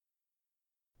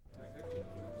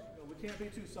can't be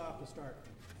too soft to start.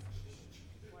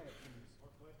 Quiet, please.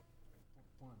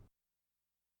 One.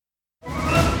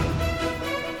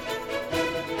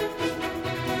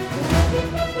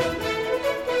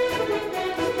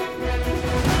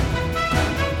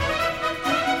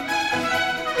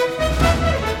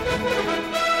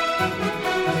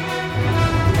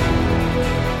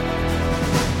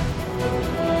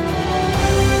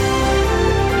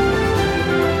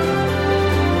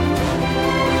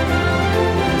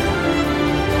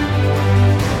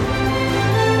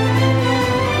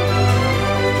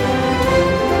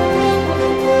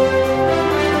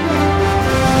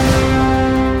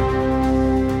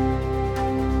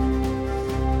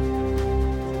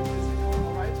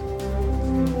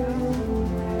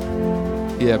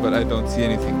 Yeah, but I don't see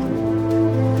anything.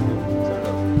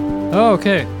 Oh,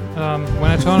 okay. When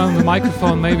I turn on the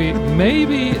microphone, maybe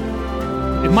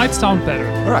it might sound better.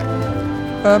 All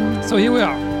right. So here we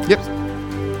are. Yep.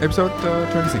 Episode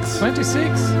 26. 26.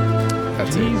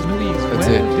 That's Jeez it. Louise, That's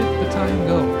where it. did the time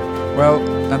go? Well,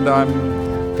 and I'm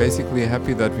basically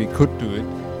happy that we could do it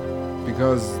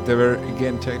because there were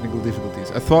again technical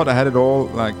difficulties. I thought I had it all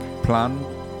like planned,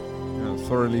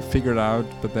 thoroughly figured out,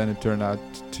 but then it turned out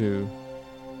to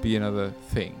be another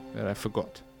thing that I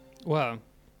forgot. Well,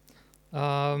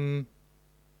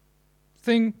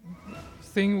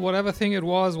 whatever thing it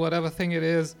was, whatever thing it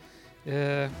is,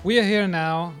 we are here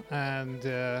now, and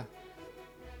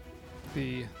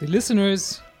the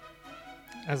listeners,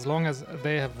 as long as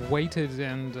they have waited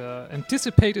and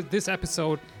anticipated this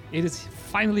episode, it is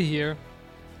finally here.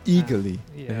 Eagerly.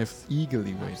 They have Yes.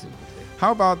 eagerly waited. Absolutely.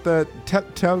 How about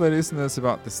tell the listeners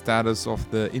about the status of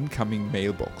the incoming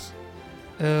mailbox?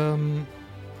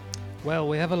 Well,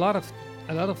 we have a lot of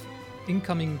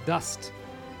incoming dust.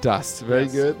 Dust, very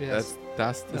Yes, good. yes.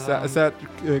 That's dust. Is that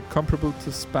comparable to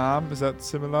spam? Is that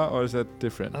similar or is that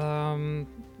different?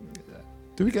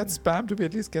 Do we get spam? Do we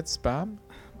at least get spam?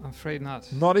 I'm afraid not.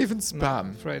 Not even No, spam.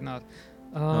 I'm afraid not.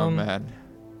 Oh man.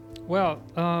 Well,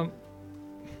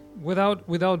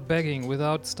 without begging,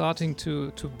 without starting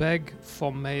to beg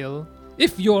for mail,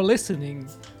 if you're listening,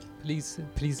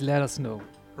 please let us know.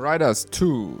 Write us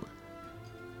to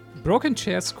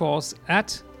BrokenChairScores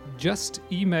at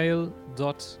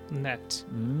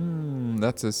justemail.net.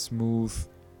 That's a smooth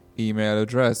email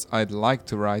address. I'd like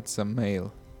to write some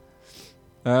mail.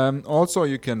 Also,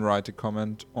 you can write a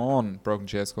comment on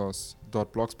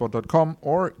brokenchairscores.blogspot.com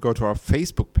or go to our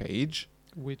Facebook page.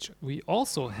 Which we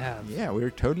also have. Yeah, we're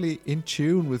totally in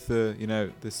tune with the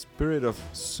spirit of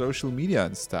social media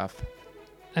and stuff.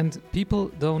 And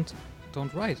people don't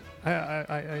write.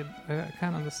 I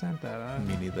can't understand that.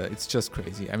 Me neither. It's just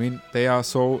crazy. I mean, they are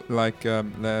so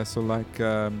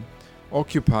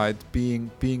occupied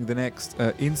being the next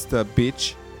Insta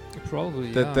bitch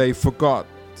Probably that they forgot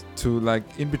to, like,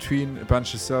 in between a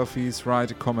bunch of selfies, write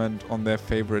a comment on their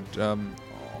favorite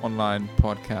online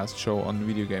podcast show on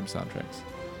video game soundtracks.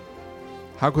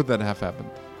 How could that have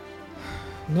happened?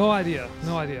 No idea.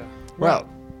 Well,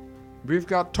 we've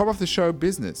got top of the show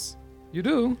business. You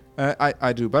do?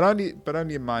 I do, but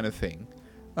only a minor thing.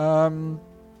 And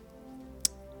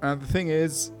the thing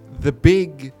is, the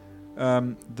big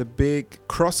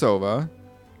crossover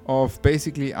of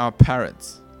basically our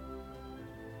parents.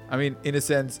 I mean, in a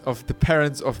sense, of the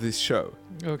parents of this show,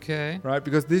 Okay. right?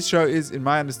 Because this show is, in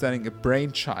my understanding, a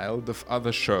brainchild of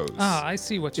other shows. I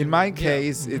see what you In mean. my Yeah.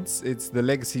 case, Mhm. it's the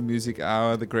Legacy Music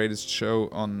Hour, the greatest show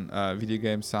on video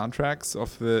game soundtracks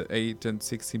of the 8 and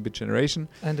 16-bit generation.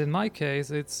 And in my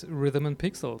case, it's Rhythm and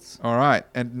Pixels. All right,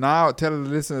 and now tell the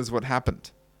listeners what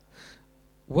happened.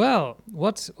 Well,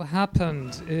 what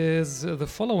happened is the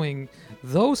following.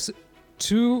 Those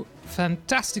two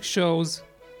fantastic shows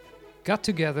got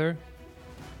together,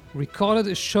 recorded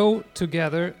a show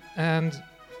together, and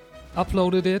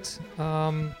uploaded it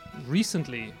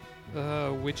recently,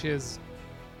 which is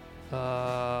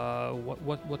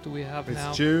what do we have It's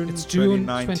now? June It's June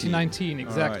 2019. 2019,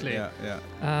 exactly. All right, yeah.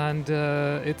 And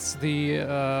it's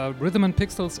the Rhythm and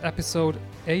Pixels episode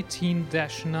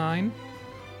 18-9.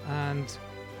 And,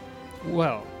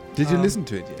 well... Did you listen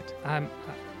to it yet?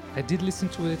 I did listen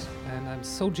to it, and I'm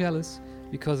so jealous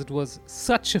because it was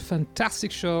such a fantastic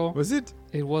show. Was it?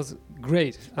 It was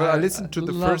great. Well, I listened to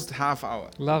the loved- first half hour.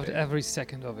 Loved today. every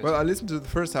second of it. Well, I listened to the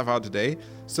first half hour today.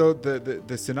 So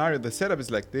the scenario, the setup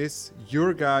is like this.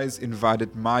 Your guys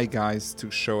invited my guys to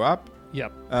show up.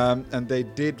 Yep. And they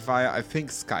did via, I think,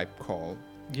 Skype call.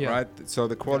 Yeah. Right? So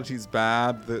the quality is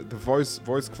bad. The voice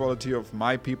quality of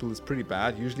my people is pretty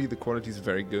bad. Usually the quality is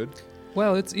very good.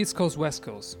 Well, it's East Coast, West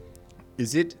Coast.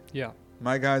 Is it? Yeah.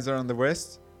 My guys are on the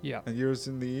west Yeah. and yours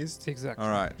in the east? Exactly. All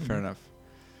right. Fair Mhm. enough.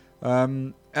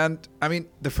 And I mean,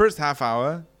 the first half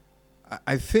hour,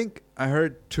 I think I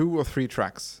heard 2 or 3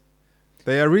 tracks.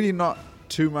 They are really not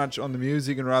too much on the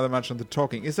music and rather much on the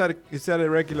talking. Is that a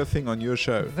regular thing on your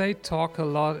show? They talk a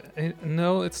lot.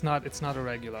 No, it's not. It's not a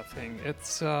regular thing.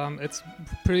 It's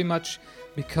pretty much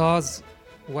because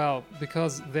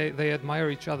they admire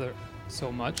each other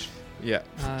so much. Yeah,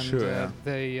 And sure. Yeah.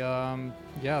 They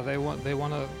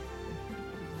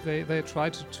try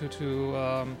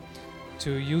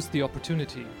to use the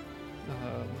opportunity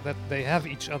that they have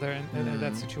each other in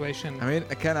that situation. I mean,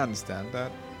 I can understand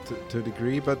that to a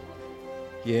degree, but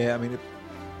yeah, I mean, a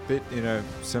bit,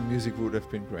 some music would have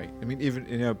been great. I mean,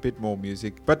 even, a bit more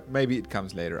music, but maybe it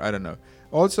comes later. I don't know.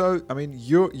 Also, I mean,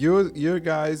 your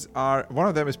guys are, one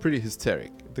of them is pretty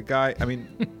hysteric. The guy, I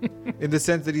mean, in the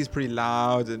sense that he's pretty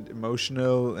loud and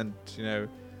emotional, and,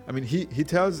 I mean, he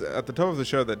tells at the top of the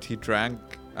show that he drank,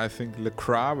 I think, Le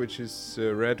Croix, which is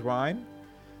red wine.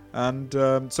 And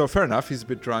so fair enough, he's a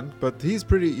bit drunk, but he's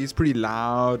pretty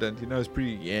loud, and he's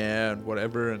pretty and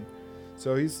whatever. And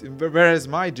so whereas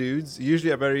my dudes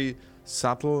usually are very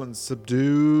subtle and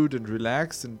subdued and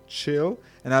relaxed and chill,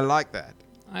 and I like that.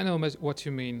 I know what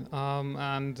you mean.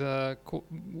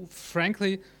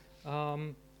 Frankly,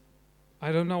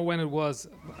 I don't know when it was.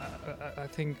 I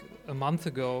think a month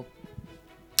ago,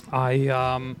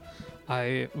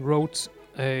 I wrote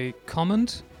a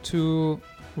comment to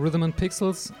Rhythm and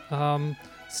Pixels,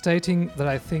 stating that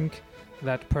I think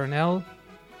that Purnell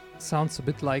sounds a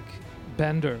bit like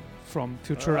Bender from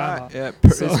Futurama. Right, yeah,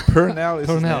 Purnell is Purnell, his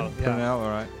name. Purnell, all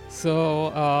right.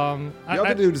 So the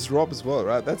other dude is Rob as well,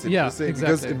 right? That's interesting. Yeah, Because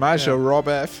exactly. in my show, Rob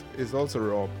F is also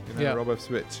Rob. Rob F.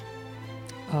 Switch.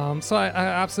 So I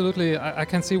absolutely I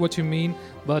can see what you mean,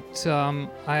 but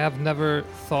I have never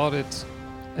thought it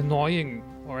annoying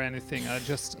or anything. I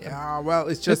just Yeah, well,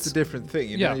 it's just a different thing.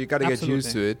 You got to get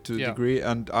used to it to a degree.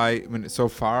 And I mean, so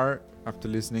far, after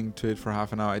listening to it for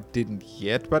half an hour, I didn't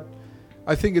yet. But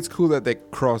I think it's cool that they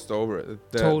crossed over,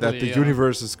 that the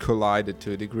universes collided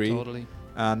to a degree. Totally.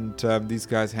 And these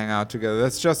guys hang out together.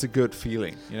 That's just a good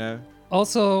feeling,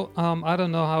 Also, I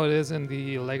don't know how it is in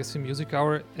the Legacy Music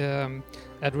Hour.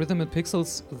 At Rhythm and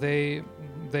Pixels, they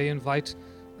invite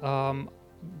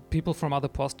people from other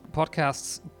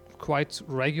podcasts quite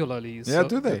regularly. Yeah,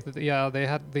 do they? They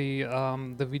had the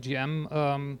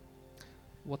VGM.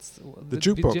 What's the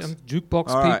jukebox? VGM jukebox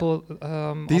right. people. These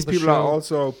on the people show. are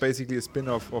also basically a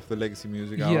spin-off of the Legacy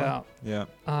Music Hour. Yeah.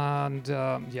 And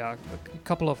a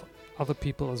couple of other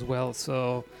people as well.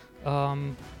 So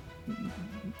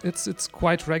it's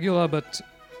quite regular, but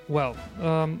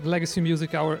Legacy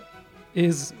Music Hour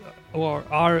is or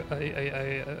are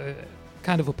a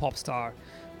kind of a pop star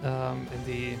in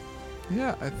the.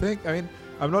 Yeah, I think. I mean,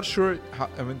 I'm not sure.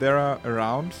 They're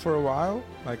around for a while,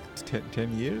 like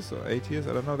 10 years or 8 years.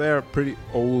 I don't know. They're pretty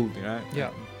old,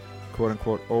 Yeah. Quote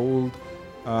unquote old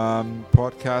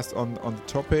podcast on the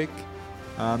topic.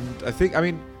 And I think,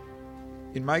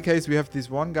 in my case, we have this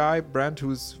one guy, Brent,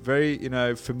 who's very,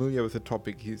 familiar with the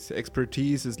topic. His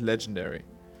expertise is legendary.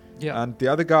 Yeah. And the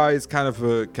other guy is kind of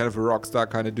a rock star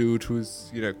kind of dude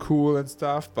who's, cool and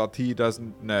stuff, but he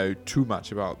doesn't know too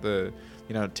much about the,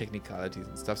 technicalities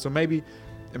and stuff. So maybe,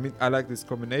 I like this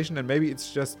combination, and maybe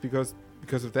it's just because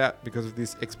of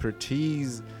this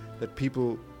expertise that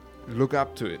people look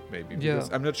up to it, maybe.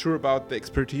 Because I'm not sure about the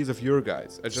expertise of your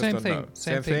guys. I just don't know.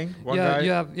 Same thing. One guy.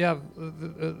 Yeah.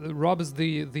 Rob is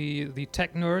the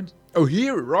tech nerd. Oh,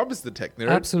 here Rob is the tech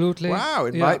nerd. Absolutely. Wow.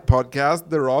 In my podcast,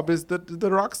 the Rob is the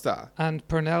rock star. And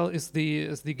Purnell is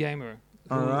the gamer.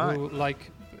 All right. Who,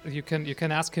 like, you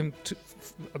can ask him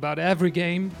about every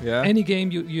game. Yeah. Any game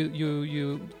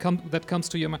that comes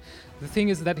to your mind. The thing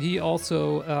is that he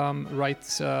also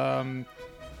writes.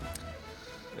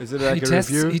 Is it like a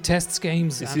review? He tests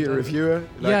games. Is he a reviewer?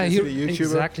 Like, is he a YouTuber?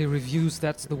 Exactly. Reviews.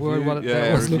 That's the word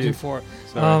I was looking for.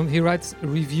 He writes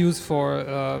reviews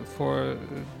for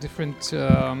different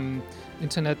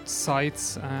internet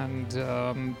sites, and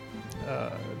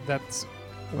that's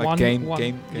like one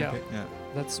game. Yeah.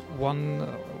 That's one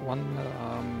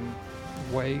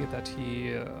way that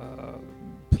he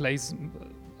plays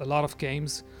a lot of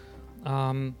games,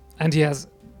 and he has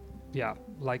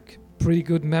like pretty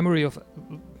good memory of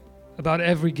about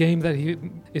every game that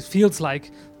it feels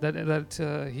like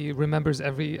that he remembers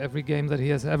every game that he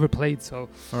has ever played. So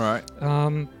all right,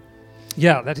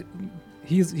 that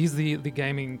he's the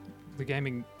gaming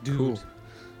dude.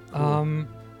 Cool.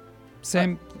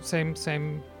 Same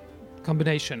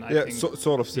combination. I think.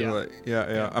 Sort of similar.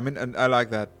 Yeah. Yeah. And I like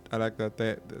that. I like that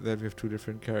we have two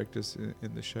different characters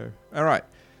in the show. All right.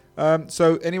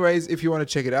 So, anyways, if you want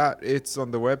to check it out, it's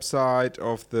on the website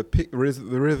of the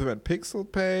Rhythm and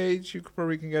Pixel page. You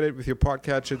probably can get it with your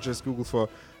podcatcher. Just Google for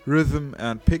Rhythm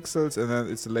and Pixels, and then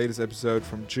it's the latest episode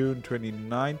from June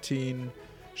 2019.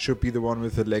 Should be the one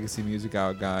with the Legacy Music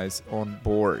Hour guys on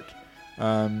board.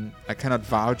 I cannot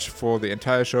vouch for the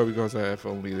entire show because I have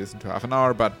only listened to half an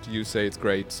hour, but you say it's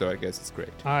great, so I guess it's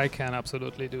great. I can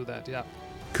absolutely do that, yeah.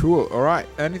 Cool. All right.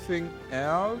 Anything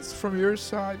else from your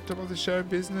side about the show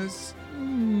business?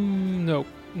 No,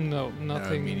 nothing. No,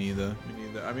 me neither.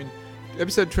 I mean,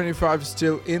 episode 25 is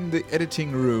still in the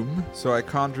editing room, so I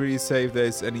can't really say if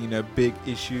there's any big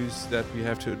issues that we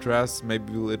have to address.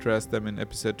 Maybe we'll address them in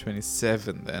episode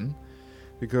 27 then,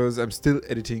 because I'm still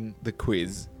editing the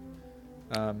quiz.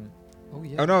 Oh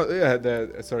yeah. Oh no, yeah.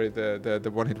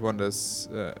 The One Hit Wonders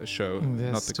show,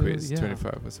 not the quiz. Yeah.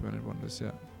 25 was One Hit Wonders.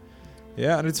 Yeah.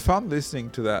 Yeah, and it's fun listening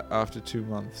to that after 2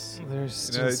 months. There's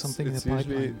still something in the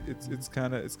pipeline. It's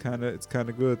kind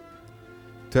of good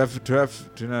to have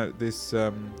this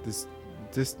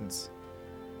distance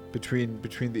between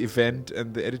the event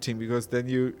and the editing, because then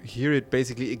you hear it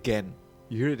basically again.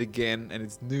 You hear it again, and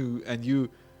it's new, and you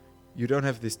don't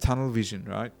have this tunnel vision,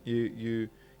 right? You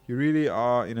really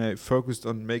are focused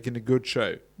on making a good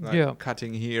show. Like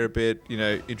cutting here a bit,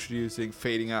 introducing,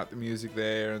 fading out the music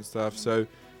there and stuff. So.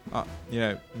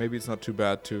 Maybe it's not too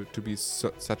bad to be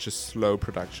such a slow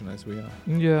production as we are.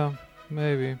 Yeah,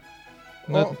 maybe.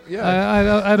 Well,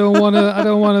 yeah. I don't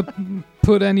wanna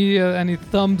put any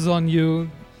thumbs on you.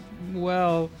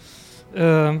 Well,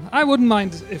 I wouldn't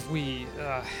mind if we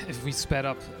sped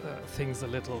up things a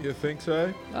little. You think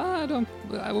so?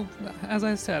 As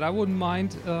I said, I wouldn't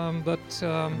mind. But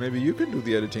maybe you can do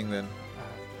the editing then.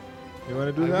 You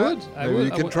want to do I that? would. I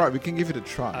would. We can try. We can give it a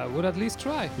try. I would at least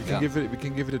try. We can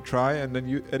give it a try, and then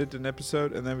you edit an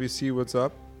episode, and then we see what's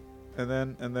up, and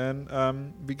then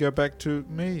we go back to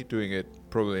me doing it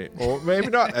probably, or maybe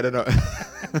not. I don't know.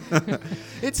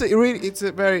 It's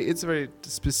a very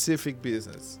specific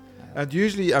business, and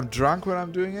usually I'm drunk when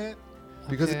I'm doing it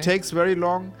because it takes very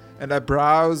long, and I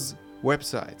browse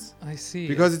websites. I see.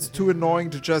 Because it's too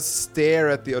annoying to just stare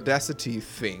at the Audacity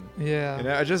thing.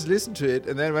 Yeah. I just listen to it,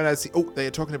 and then when I see, they're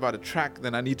talking about a track,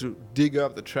 then I need to dig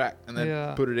up the track and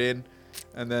then put it in,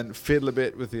 and then fiddle a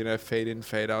bit with the fade in,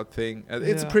 fade out thing.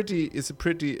 It's a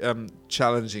pretty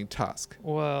challenging task.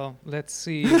 Well, let's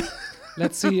see.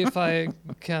 Let's see if I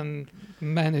can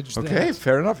manage that. Okay,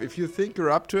 fair enough. If you think you're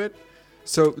up to it.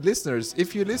 So, listeners,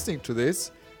 if you're listening to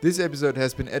this episode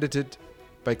has been edited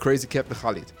by Crazy Captain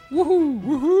Khalid.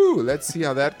 Woohoo! Let's see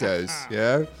how that goes.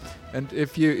 Yeah, and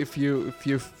if you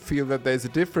feel that there's a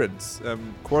difference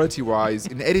quality-wise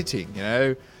in editing,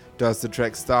 does the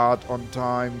track start on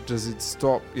time? Does it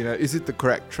stop? Is it the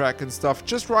correct track and stuff?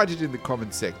 Just write it in the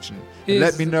comment section. And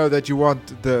let me know that you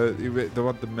want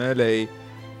the melee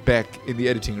back in the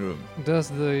editing room.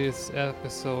 Does this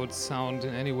episode sound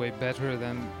in any way better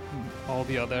than all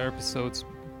the other episodes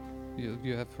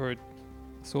you have heard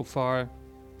so far?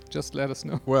 Just let us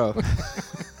know. Well,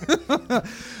 I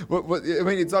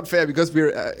mean, it's not fair because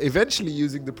we're eventually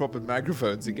using the proper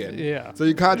microphones again. Yeah. So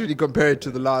you can't really compare it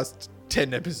to the last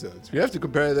 10 episodes. We have to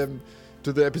compare them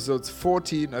to the episodes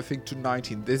 14, I think, to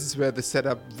 19. This is where the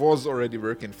setup was already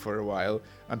working for a while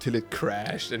until it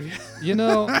crashed. And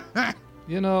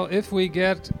if we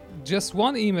get just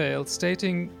one email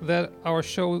stating that our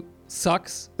show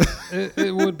sucks,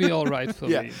 it would be all right for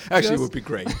me. Actually, it would be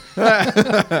great.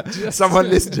 Someone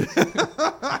listened.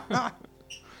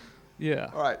 Yeah.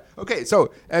 All right. Okay.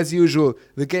 So as usual,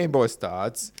 the Game Boy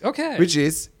starts. Okay. Which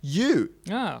is you.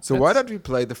 Yeah. So why don't we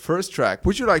play the first track?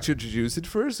 Would you like to introduce it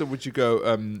first, or would you go?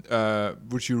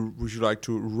 Would you like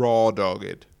to raw dog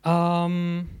it?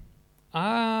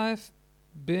 I've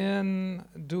been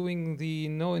doing the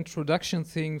no introduction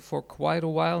thing for quite a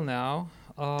while now.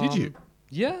 Did you?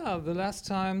 Yeah, the last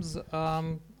times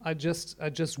I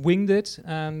just winged it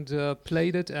and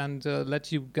played it and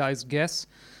let you guys guess.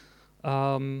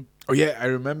 Oh yeah, I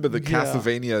remember the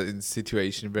Castlevania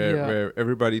situation where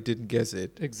everybody didn't guess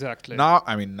it. Exactly.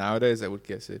 Nowadays I would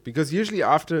guess it because usually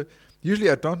I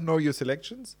don't know your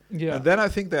selections. Yeah. And then I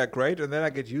think they're great, and then I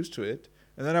get used to it,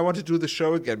 and then I want to do the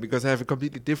show again because I have a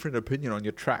completely different opinion on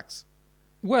your tracks.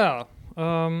 Well,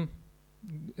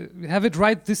 have it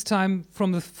right this time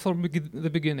from the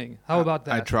beginning. How about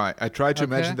that? I try to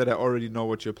imagine that I already know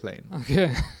what you're playing.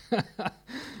 Okay.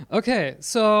 Okay.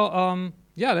 So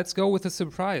let's go with a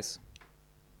surprise.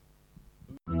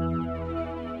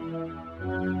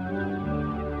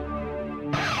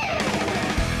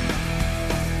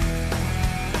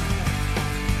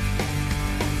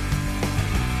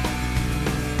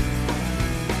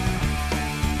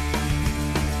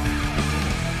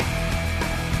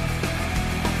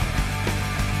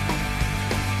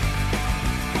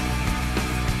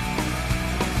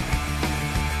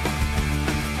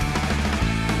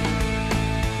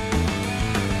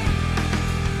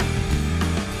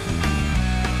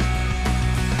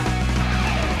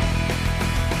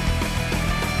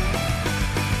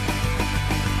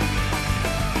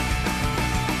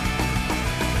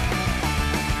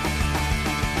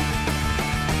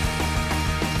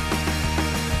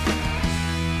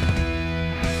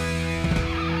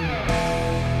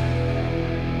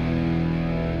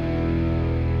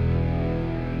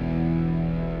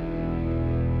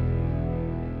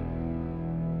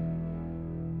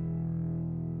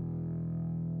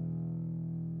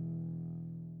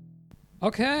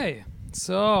 Okay,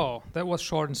 so that was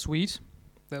short and sweet.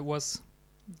 That was,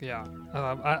 yeah.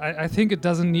 I think it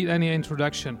doesn't need any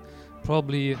introduction.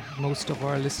 Probably most of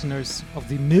our listeners, of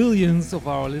the millions of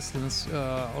our listeners,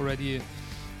 already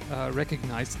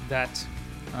recognized that.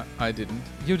 I didn't.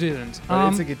 You didn't. But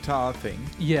it's a guitar thing.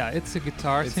 Yeah, it's a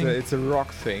guitar thing. It's a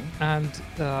rock thing. And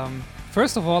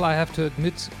first of all, I have to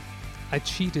admit, I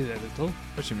cheated a little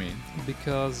What you mean?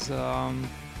 because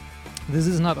this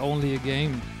is not only a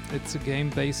game. It's a game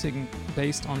based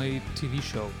on a TV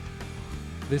show.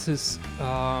 This is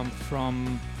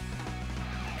from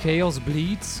Chaos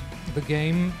Bleeds, the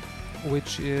game,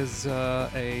 which is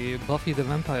a Buffy the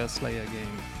Vampire Slayer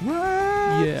game.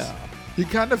 What? Yeah. You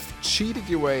kind of cheated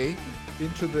your way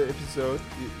into the episode.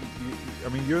 I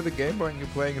mean, you're the Game Boy and you're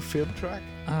playing a film track?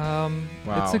 Wow.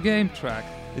 It's a game track.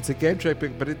 It's a game track,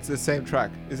 but it's the same track.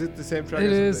 Is it the same track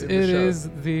It as is. in the show?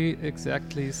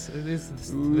 It is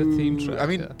the theme track. I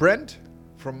mean, yeah. Brent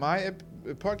from my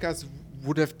podcast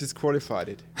would have disqualified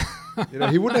it.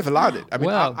 He wouldn't have allowed it. I mean,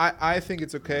 Well. I think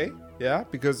it's okay, yeah,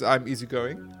 because I'm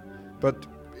easygoing. But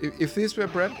if this were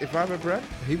Brent, if I were Brent,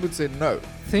 he would say no.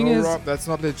 Thing no, is- Rob, that's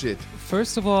not legit.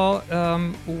 First of all,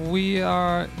 we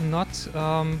are not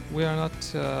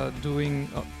doing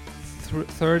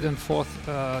third and fourth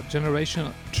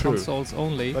generation True. consoles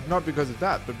only. But not because of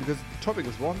that, but because the topic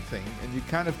was one thing and you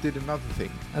kind of did another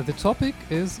thing. The topic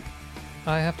is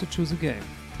I have to choose a game,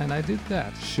 and I did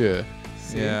that. Sure.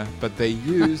 See? Yeah, but they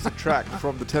used the track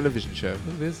from the television show.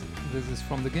 This is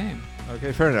from the game.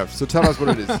 Okay, fair enough. So tell us what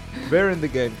it is. Where in the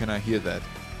game can I hear that?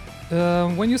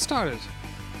 When you started,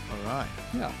 All right.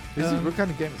 yeah. What kind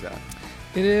of game is that?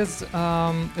 It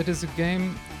is a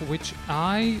game which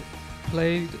I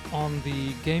played on the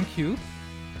GameCube.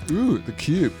 Ooh, the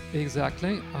Cube.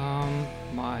 Exactly.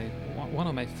 One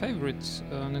of my favorite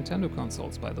Nintendo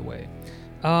consoles, by the way.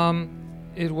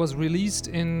 It was released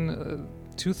in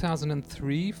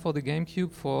 2003 for the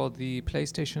GameCube, for the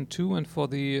PlayStation 2, and for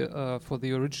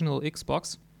the original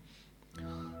Xbox.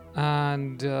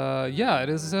 And it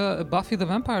is a Buffy the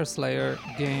Vampire Slayer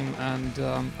game,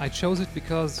 and I chose it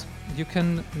because you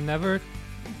can never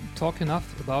talk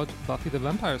enough about Buffy the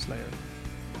Vampire Slayer.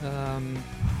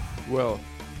 Well,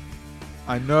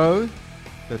 I know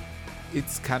that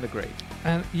it's kind of great.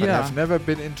 And But I've never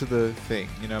been into the thing,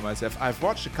 myself. I've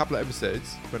watched a couple of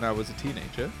episodes when I was a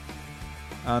teenager.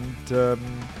 And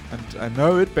I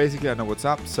know it, basically. I know what's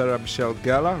up. Sarah Michelle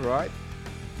Gellar, right?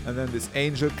 And then this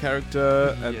angel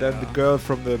character, and then the Yeah. girl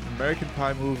from the American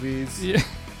Pie movies. yeah.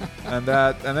 and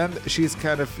then she's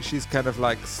kind of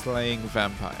like slaying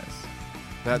vampires.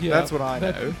 Yeah, That's what I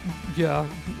that- know. Yeah.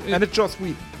 And it's Joss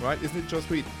Whedon, right? Isn't it Joss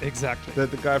Whedon? Exactly.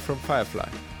 The guy from Firefly.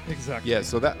 Exactly. Yeah,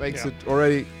 so that makes Yeah. it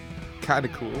already kind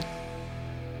of cool.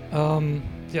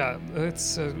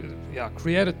 It's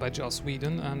created by Joss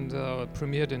Whedon and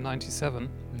premiered in '97.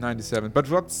 97. But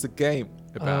what's the game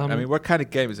about? I mean, what kind of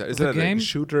game is that? Is the it a game-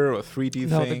 shooter or 3D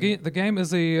No, thing? the game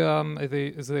is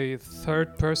a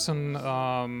third person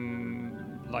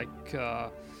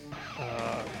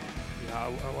I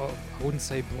wouldn't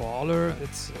say brawler.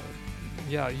 It's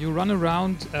you run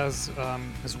around as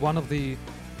one of the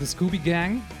Scooby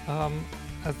Gang,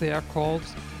 as they are called.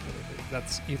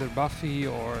 That's either Buffy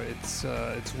or it's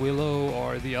Willow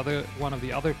or one of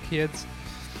the other kids,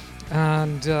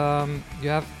 and you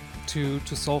have to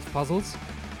solve puzzles.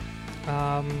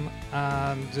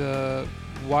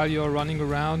 While you're running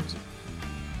around,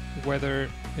 whether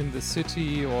in the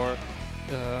city or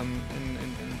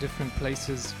in different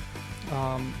places,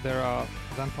 there are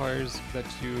vampires that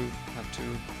you have to,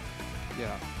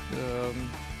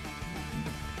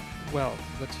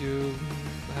 that you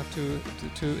have to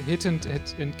hit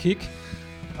and kick,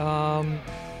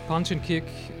 punch and kick,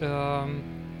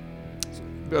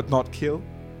 But not kill?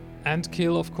 and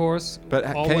kill, of course. But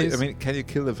always, can you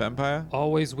kill the vampire?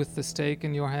 always with the stake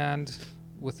in your hand,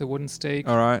 with the wooden stake,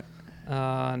 All right.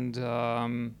 and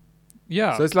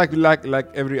So it's like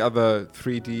every other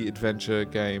 3D adventure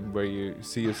game where you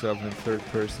see yourself in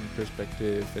third-person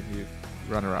perspective and you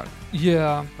run around.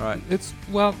 yeah. Right. It's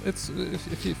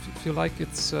if you like,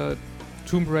 it's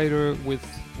Tomb Raider with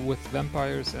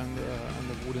vampires and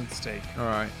the wooden stake. All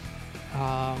right.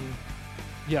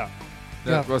 Yeah,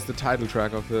 That Yeah. was the title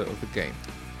track of the game.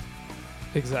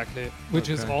 exactly. Which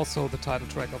is Okay. also the title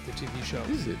track of the TV show.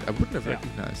 Is it? I wouldn't have Yeah.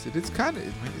 recognized it. It's kind of. I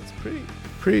mean, it's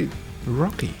pretty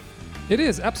rocky. It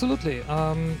is absolutely.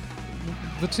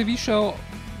 The TV show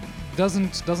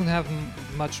doesn't have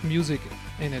much music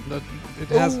in it. But it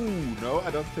has. Oh no,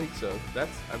 I don't think so.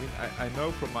 That's. I mean, I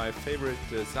know from my favorite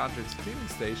soundtrack streaming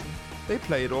station, they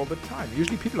play it all the time.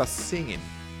 Usually, people are singing.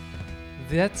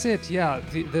 That's it. Yeah,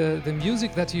 the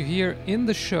music that you hear in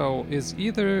the show is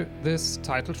either this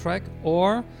title track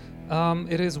or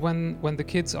it is when the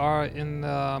kids are in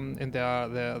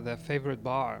their favorite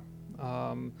bar,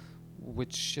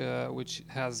 which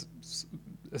has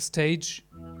a stage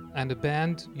and a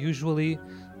band usually.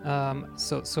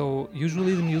 So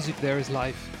usually the music there is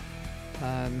live,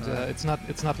 and it's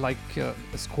not like a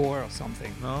score or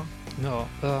something. No. No,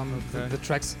 Okay. the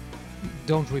tracks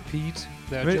don't repeat.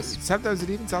 They're I mean, just sometimes it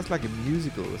even sounds like a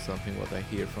musical or something. What I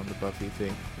hear from the Buffy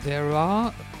thing. there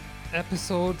are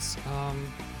episodes.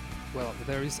 Well,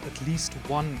 there is at least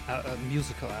one a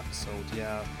musical episode.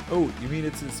 Yeah. Oh, you mean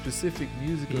it's a specific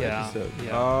musical Yeah, episode?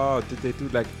 yeah. Oh, did they do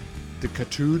like the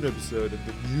cartoon episode and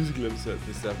the musical episode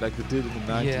and stuff like they did in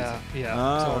the 90s? Yeah.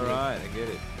 Ah, totally. right, I get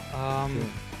it. Okay.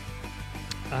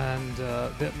 And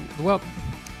well,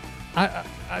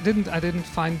 I didn't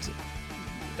find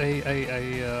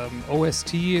a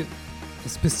OST, a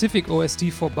specific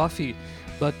OST for Buffy,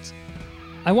 but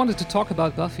I wanted to talk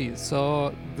about Buffy.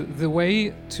 So the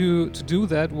way to do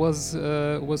that was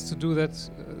to do that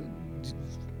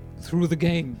through the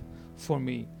game for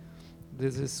me.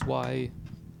 This is why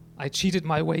I cheated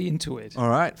my way into it. All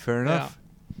right, fair enough.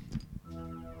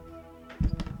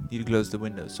 Need to close the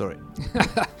window, sorry.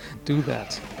 Do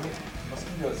that.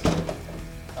 Mosquitoes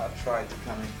are trying to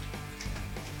come in.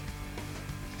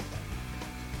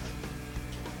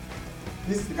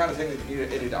 This is the kind of thing that you need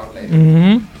to edit out later.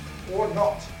 Mm-hmm. Or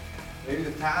not. Maybe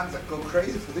the fans that go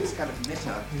crazy for this kind of meta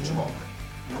talk.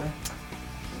 You know?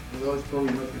 Although it's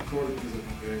probably not recorded because of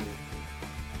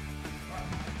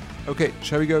my Okay,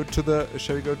 shall we go to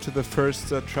the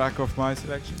first track of my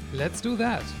selection? Let's do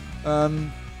that.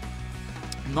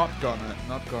 Not gonna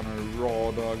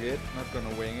raw dog it, not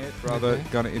gonna wing it, rather Okay.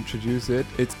 gonna introduce it.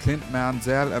 It's Clint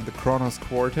Mansell and the Kronos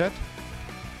Quartet.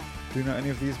 Do you know any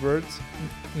of these words?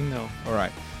 No. All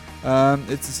right.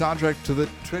 It's the soundtrack to the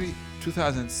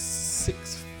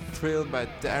 2006 film by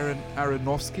Darren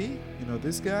Aronofsky. You know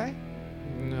this guy?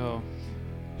 No.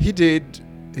 He did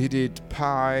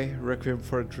Pi, Requiem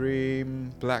for a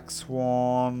Dream, Black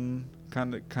Swan,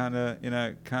 kind of guy.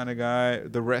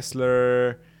 The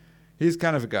Wrestler. He's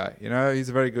kind of a guy, you know. He's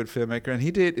a very good filmmaker, and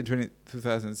he did in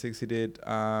 2006. He did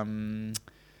The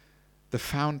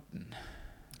Fountain.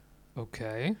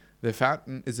 Okay. The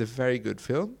Fountain is a very good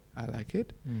film. I like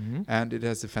it. Mm-hmm. And it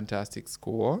has a fantastic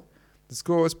score. The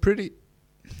score is pretty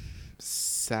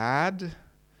sad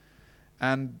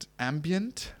and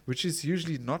ambient, which is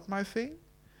usually not my thing.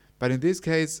 But in this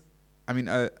case, I mean,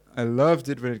 I loved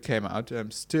it when it came out.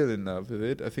 I'm still in love with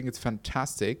it. I think it's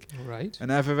fantastic. Right.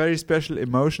 And I have a very special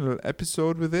emotional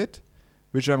episode with it,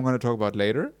 which I'm going to talk about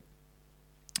later.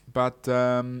 But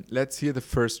let's hear the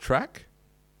first track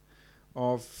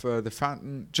of The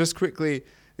Fountain. Just quickly,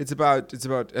 it's about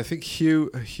I think Hugh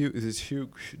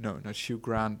not Hugh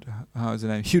Grant, how's the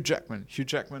name? Hugh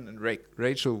Jackman and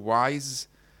Rachel Weisz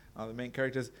are the main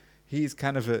characters. He's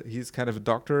kind of a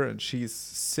doctor, and she's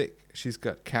sick. She's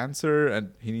got cancer,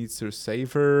 and he needs to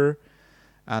save her.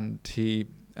 And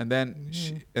then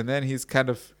he's kind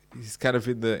of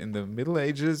in the Middle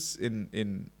Ages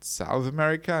in South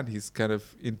America, and he's kind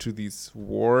of into these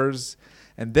wars.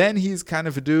 And then he's kind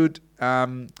of a dude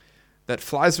that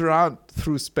flies around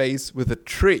through space with a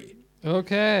tree.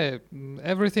 Okay.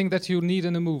 Everything that you need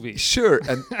in a movie. Sure,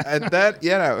 and then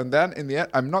and then in the end,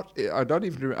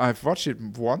 I've watched it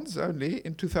once only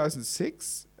in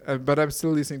 2006, but I'm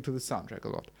still listening to the soundtrack a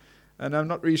lot, and I'm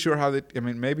not really sure how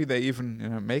maybe they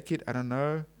even make it. I don't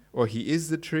know, or he is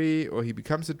the tree, or he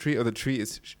becomes the tree, or the tree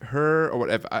is her, or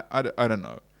whatever. I don't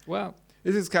know. Well,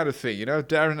 It's this kind of thing,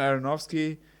 Darren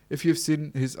Aronofsky. If you've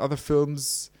seen his other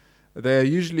films, they're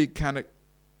usually kind of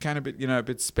a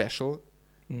bit special.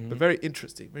 But very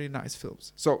interesting, very nice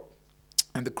films. So,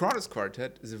 and the Kronos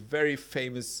Quartet is a very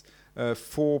famous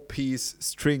 4-piece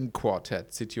string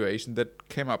quartet situation that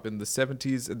came up in the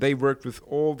 70s. And they worked with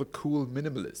all the cool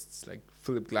minimalists like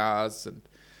Philip Glass and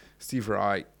Steve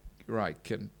Reich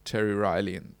and Terry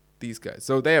Riley and these guys.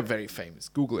 So they are very famous.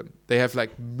 Google them. They have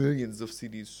like millions of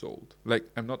CDs sold. Like,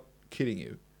 I'm not kidding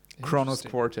you. Kronos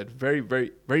Quartet, very,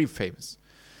 very, very famous.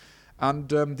 And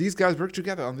these guys work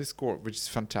together on this score, which is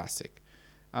fantastic.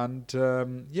 And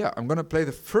I'm going to play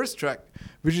the first track,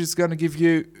 which is going to give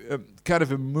you kind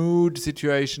of a mood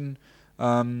situation,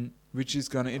 which is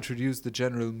going to introduce the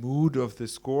general mood of the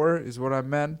score, is what I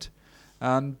meant.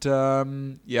 And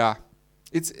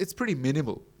it's pretty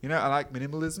minimal. I like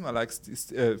minimalism. I like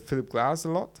Philip Glass a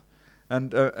lot.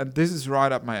 And this is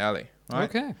right up my alley. Right?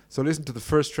 Okay. So listen to the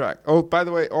first track. Oh, by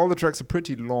the way, all the tracks are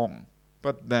pretty long.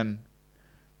 But then,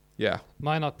 yeah.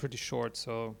 Mine are pretty short,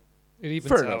 so it evens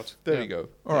Fair out. enough. There you go.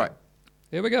 All right.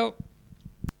 Here we go.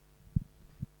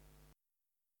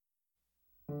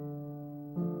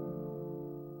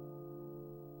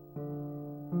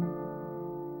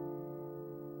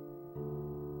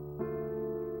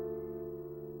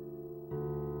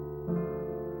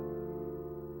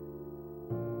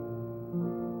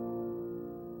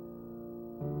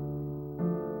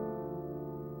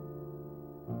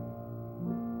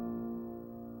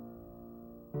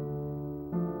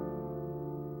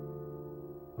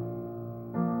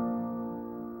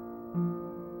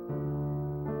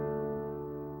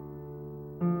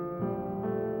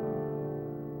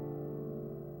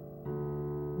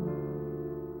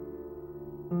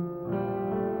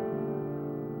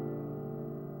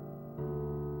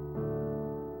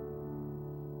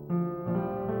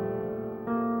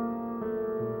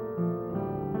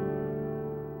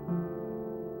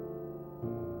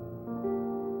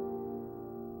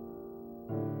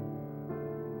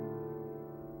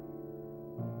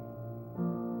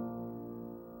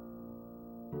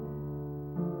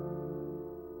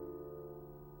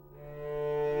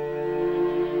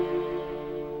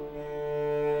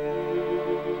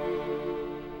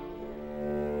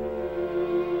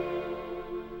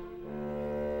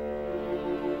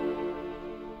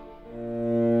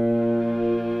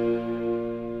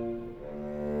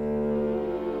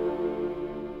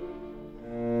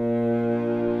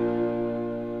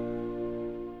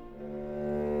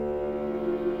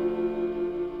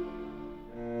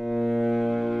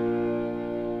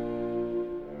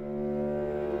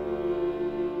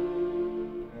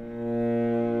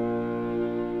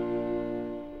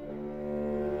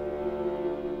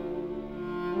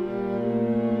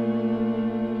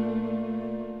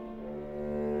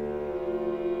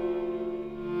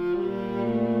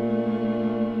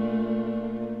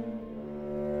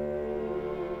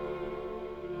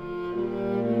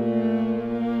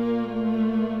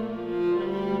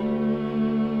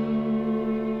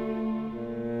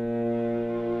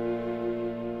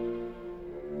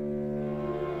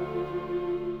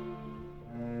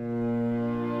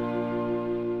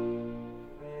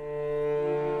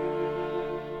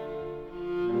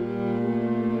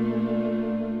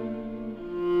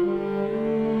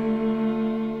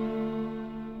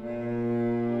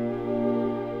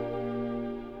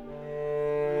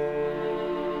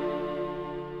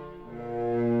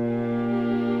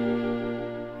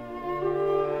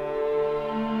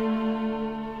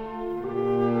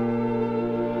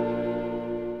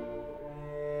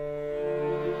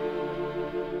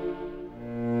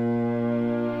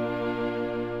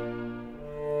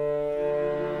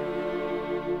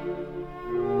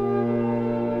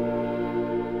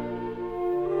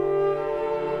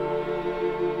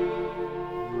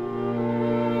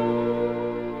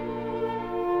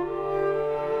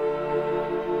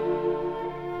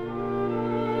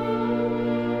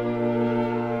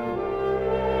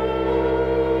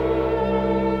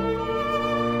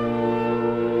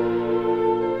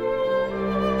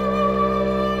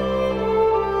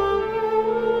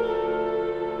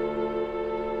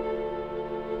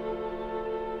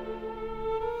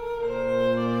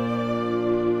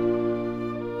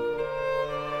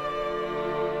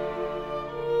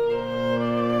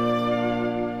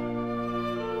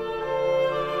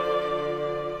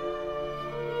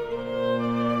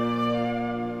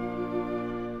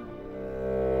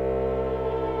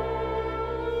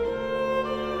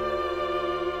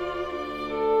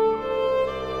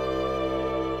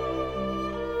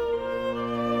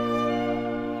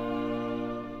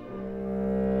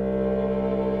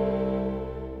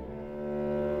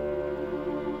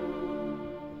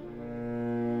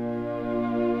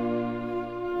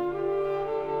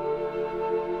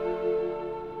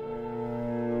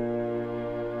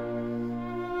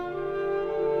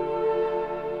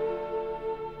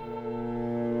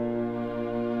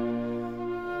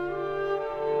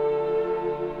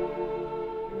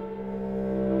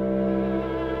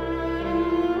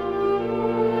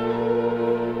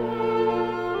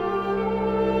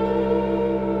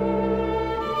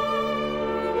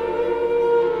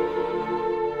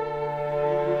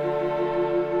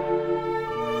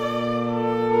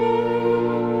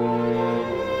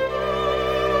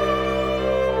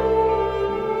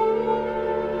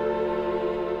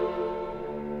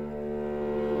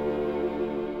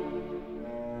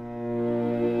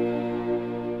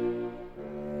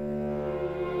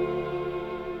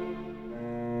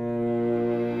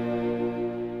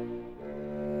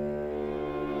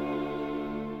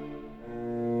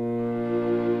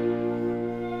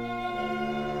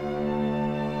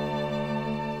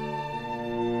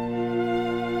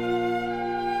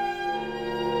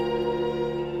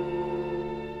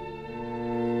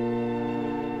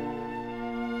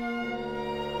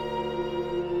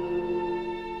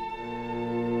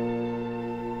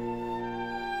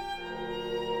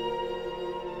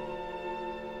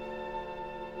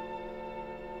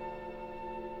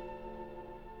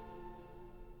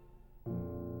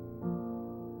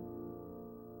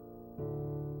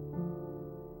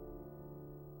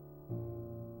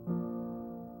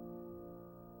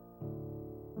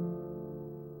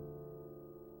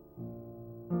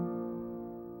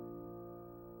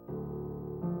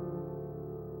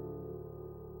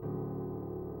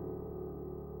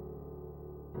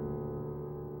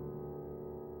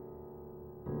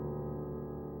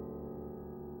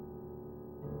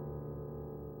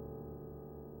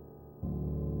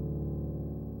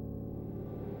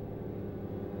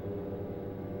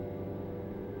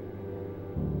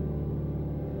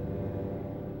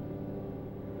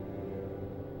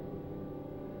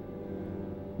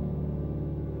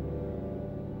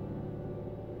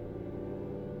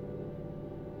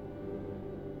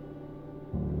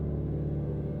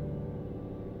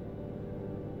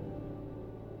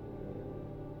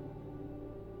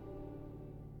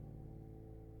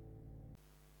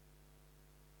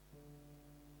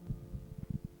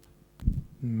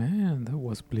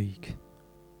 was bleak.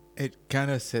 It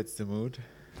kind of sets the mood,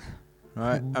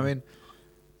 right? I mean,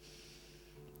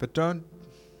 but don't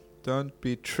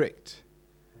be tricked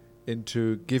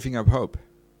into giving up hope,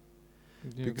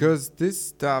 because this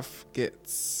stuff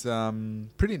gets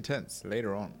pretty intense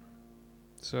later on.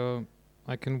 So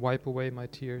I can wipe away my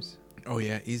tears. Oh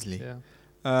yeah, easily.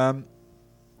 Yeah.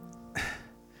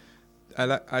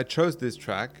 I chose this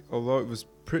track, although it was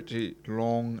pretty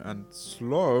long and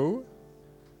slow,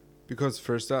 because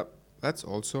first up, that's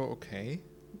also okay.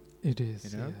 It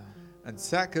is. You know? Yeah. And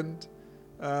second,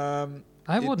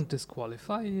 I wouldn't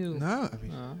disqualify you. no, I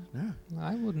mean, no.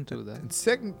 I wouldn't do that. And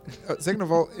second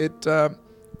of all,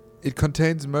 it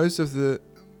contains most of the,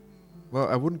 well,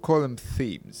 I wouldn't call them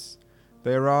themes.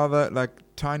 They're rather like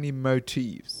tiny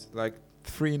motifs, like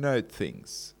 3-note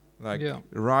things, like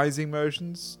rising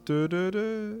motions,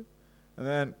 and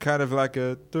then kind of like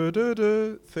a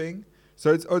thing.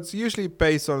 So it's usually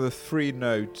based on the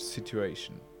 3-note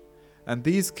situation, and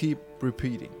these keep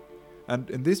repeating. And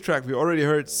in this track, we already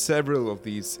heard several of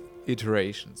these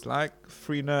iterations, like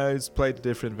 3 notes played in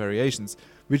different variations,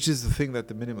 which is the thing that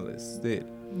the minimalists did.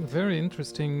 Very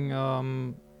interesting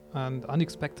and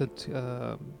unexpected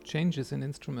changes in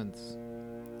instruments.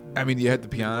 I mean, you had the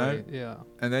piano, yeah,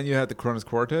 and then you had the Kronos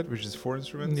Quartet, which is 4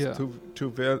 instruments, Yeah.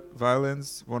 two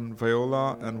violins, 1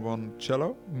 viola, and 1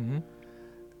 cello. Mm-hmm.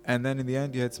 And then in the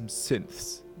end, you had some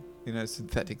synths,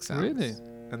 synthetic sounds. Really?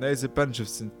 And there's a bunch of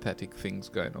synthetic things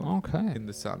going on Okay. in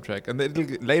the soundtrack. And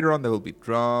later on, there will be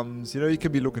drums. You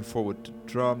can be looking forward to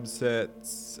drum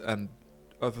sets and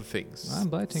other things. I'm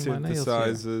biting my nails here.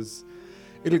 Synthesizers.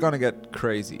 It's gonna get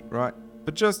crazy, right?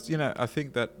 But just, I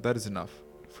think that is enough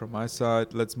from my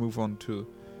side. Let's move on to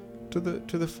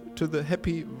the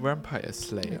happy vampire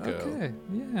slayer girl. Okay.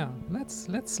 Yeah. Let's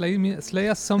slay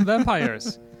us some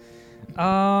vampires.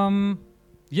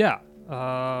 Yeah.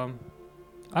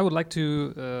 I would like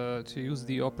to use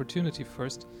the opportunity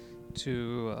first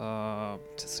to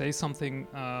say something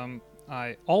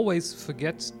I always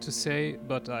forget to say,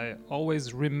 but I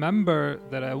always remember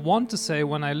that I want to say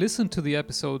when I listen to the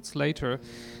episodes later.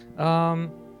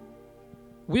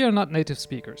 We are not native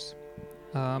speakers.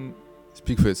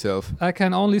 Speak for yourself. I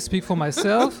can only speak for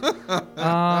myself,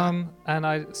 and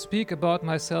I speak about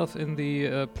myself in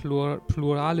the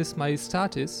pluralis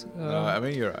majestatis. I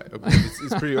mean, you're right.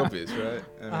 It's pretty obvious, right?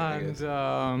 I guess.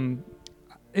 And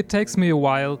it takes me a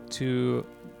while to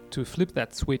flip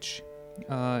that switch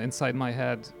inside my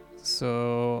head.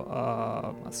 So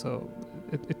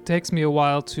it takes me a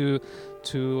while to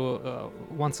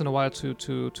once in a while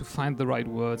to find the right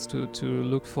words, to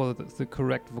look for the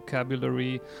correct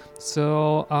vocabulary.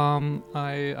 So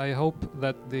I hope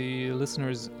that the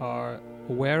listeners are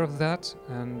aware of that,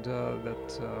 and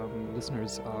that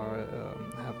listeners are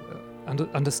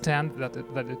understand that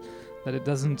it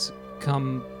doesn't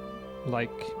come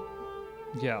like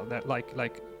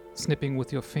snipping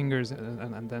with your fingers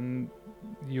and then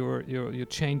you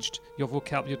changed your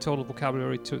total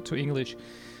vocabulary to English.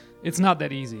 It's not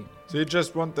that easy. So you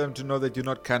just want them to know that you're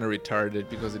not kind of retarded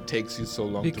because it takes you so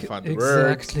long to find the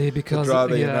exactly, words. Because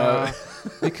rather,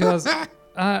 because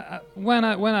when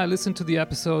I listen to the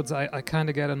episodes, I kind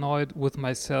of get annoyed with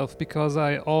myself because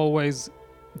I always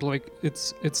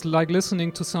it's like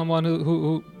listening to someone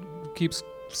who keeps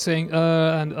saying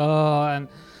and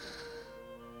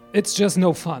it's just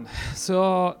no fun.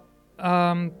 So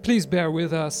please bear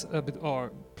with us a bit,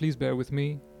 or please bear with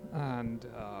me. And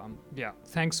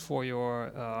thanks for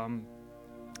your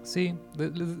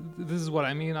this is what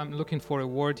I mean. I'm looking for a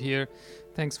word here.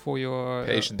 Thanks for your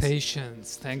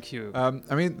patience. Thank you.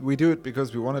 I mean, we do it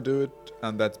because we want to do it,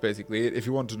 and that's basically it. If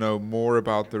you want to know more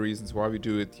about the reasons why we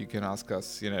do it, you can ask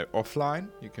us, offline.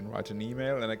 You can write an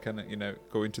email, and I can,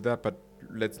 go into that. But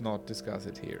let's not discuss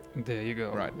it here. There you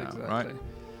go. Right now, exactly.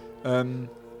 Right?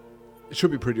 It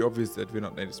should be pretty obvious that we're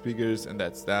not native speakers, and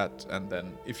that's that. And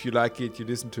then if you like it, you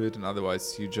listen to it, and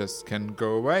otherwise you just can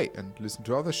go away and listen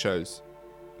to other shows.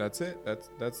 That's it.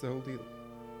 That's the whole deal.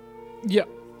 Yeah.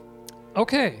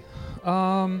 Okay.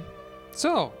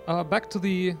 So back to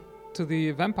the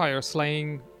vampire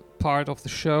slaying part of the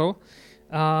show.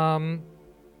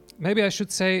 Maybe I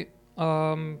should say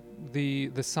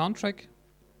the soundtrack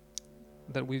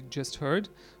that we just heard,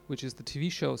 which is the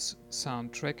TV show's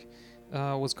soundtrack,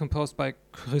 was composed by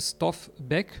Christophe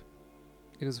Beck.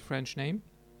 It is a French name.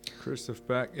 Christophe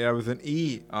Beck, with an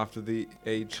E after the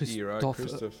H-E, right?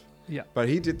 Christophe. Yeah. But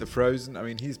he did the Frozen. I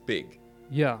mean, he's big.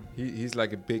 Yeah. He's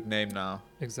like a big name now.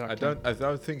 Exactly. I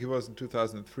don't think he was in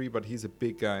 2003, but he's a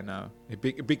big guy now. A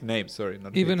big name. Sorry,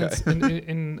 not even a big guy.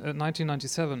 in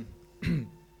 1997,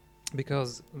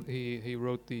 because he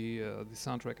wrote the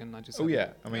soundtrack in 97. Oh yeah,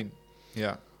 I mean,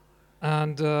 Yeah.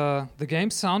 And the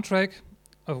game's soundtrack,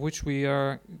 of which we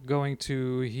are going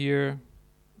to hear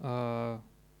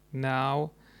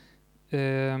now,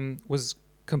 was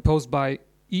composed by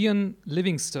Ian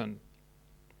Livingstone,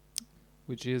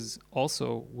 which is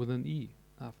also with an E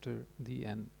after the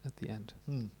N at the end.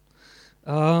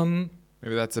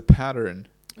 Maybe that's a pattern.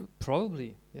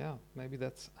 Probably, yeah. Maybe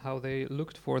that's how they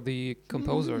looked for the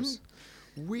composers.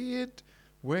 Weird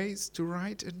ways to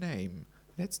write a name.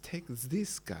 Let's take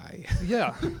this guy.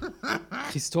 Yeah.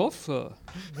 Christopher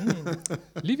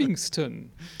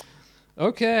Livingston.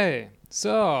 Okay,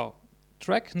 so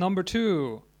track number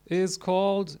 2 is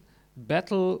called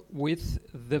Battle with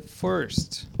the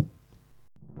First.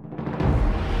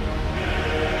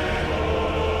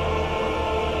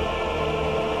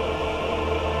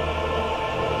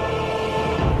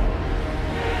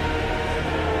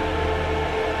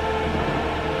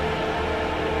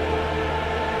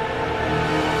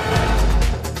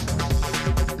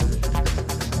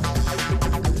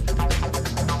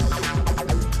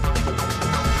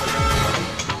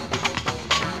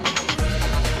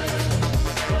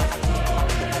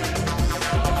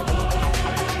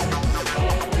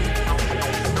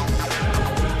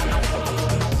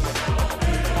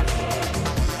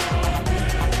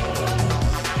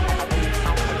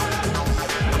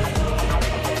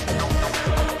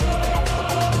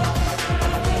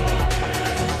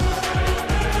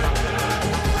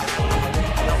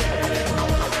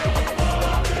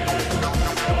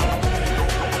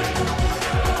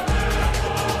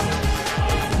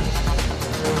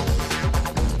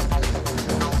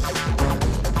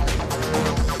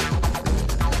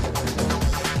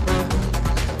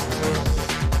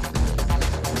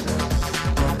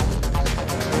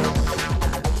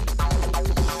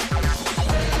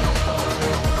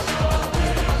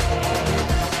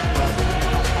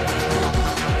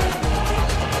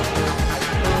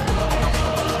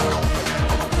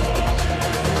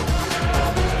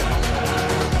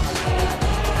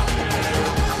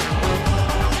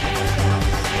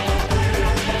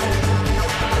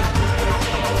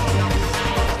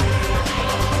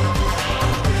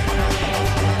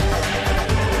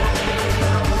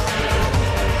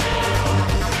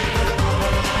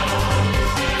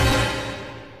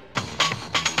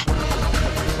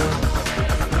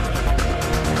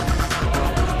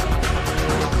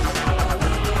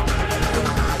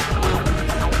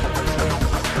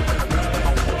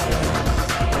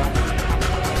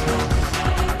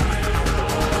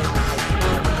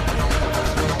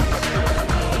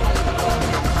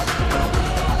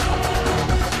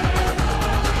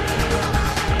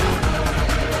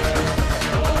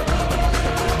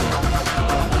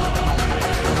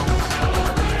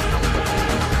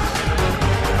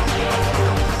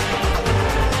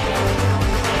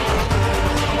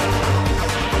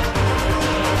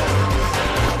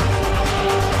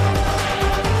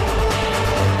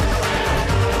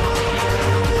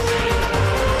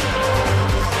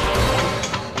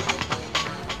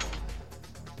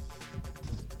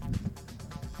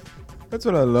 That's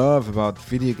what I love about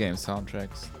video game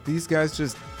soundtracks. These guys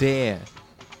just dare.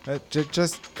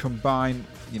 Just combine,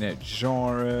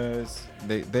 genres.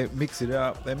 They mix it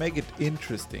up. They make it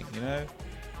interesting,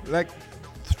 Like,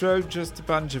 throw just a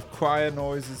bunch of choir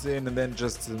noises in and then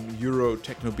just some Euro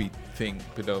techno beat thing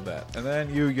below that. And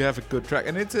then you have a good track.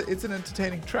 And it's an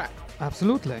entertaining track.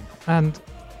 Absolutely. And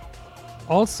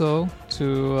also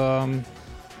to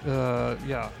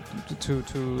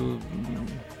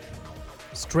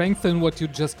strengthen what you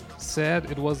just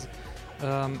said, it was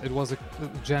a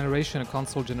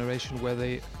console generation where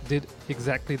they did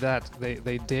exactly that.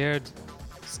 They dared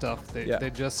stuff.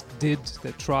 They just did.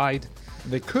 They tried.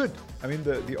 They could. I mean,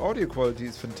 the audio quality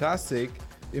is fantastic.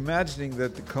 Imagining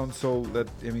that the console that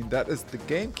is the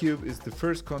GameCube is the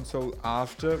first console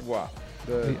after what?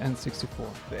 The N64.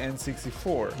 The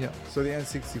N64. Yeah. So the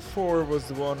N64 was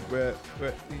the one where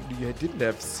you didn't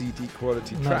have CD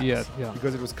quality tracks. Not yet, yeah.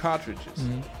 Because it was cartridges.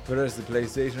 Mm-hmm. Whereas the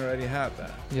PlayStation already had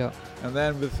that. Yeah. And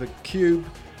then with the Cube,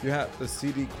 you had the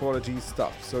CD quality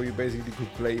stuff. So you basically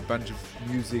could play a bunch of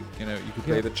music, you could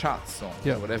play the charts song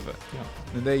or whatever. Yeah.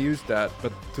 And they used that,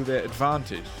 but to their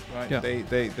advantage, right? Yeah.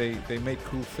 They made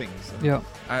cool things. And yeah.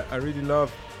 I really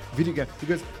love video games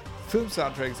because film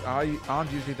soundtracks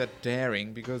aren't usually that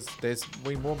daring because there's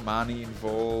way more money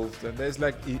involved and there's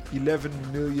like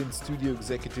 11 million studio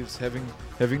executives having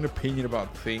an opinion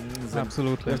about things.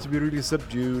 Absolutely. You have to be really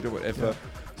subdued or whatever. Yeah.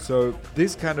 So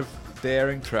this kind of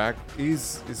daring track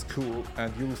is cool,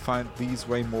 and you'll find these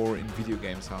way more in video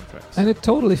game soundtracks. And it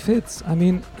totally fits. I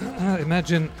mean,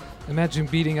 imagine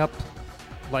beating up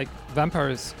like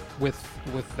vampires with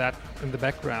that in the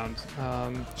background.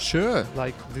 Sure.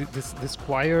 Like this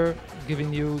choir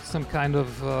giving you some kind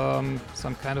of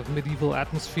medieval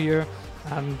atmosphere,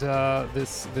 and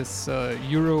this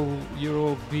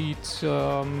Euro beat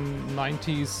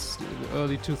 90s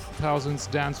early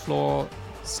 2000s dance floor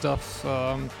stuff,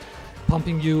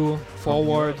 pumping you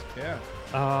forward. Yeah.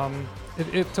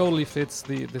 It totally fits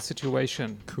the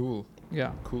situation. Cool.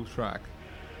 Yeah. Cool track.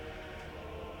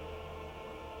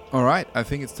 All right, I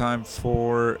think it's time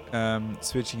for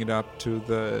switching it up to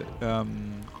the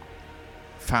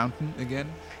Fountain again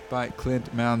by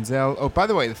Clint Mansell. Oh, by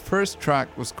the way, the first track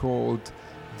was called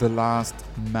The Last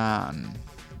Man.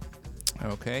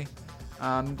 Okay,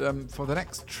 and for the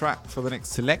next track, for the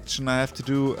next selection, I have to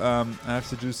do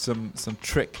some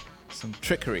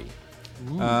trickery.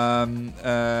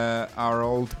 Our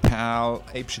old pal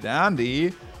Apeshit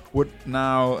Andy would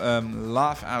now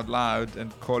laugh out loud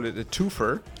and call it a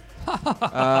twofer.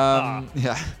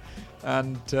 Yeah,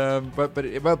 and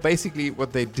well, basically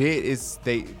what they did is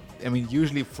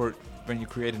usually for when you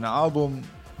create an album,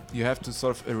 you have to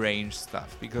sort of arrange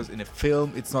stuff, because in a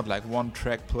film it's not like one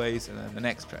track plays and then the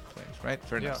next track plays, right?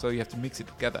 Fair enough. So you have to mix it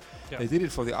together. Yeah. They did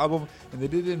it for the album, and they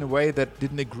did it in a way that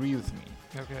didn't agree with me.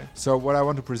 Okay. So what I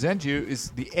want to present you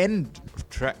is the end of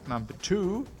track number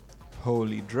 2,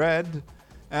 Holy Dread,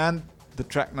 and the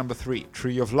track number 3,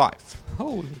 Tree of Life.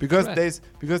 Holy because dread.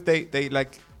 because they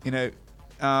like, you know,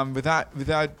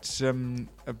 without a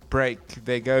break,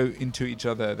 they go into each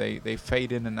other. They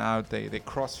fade in and out. They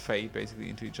cross fade basically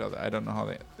into each other. I don't know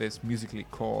how that's musically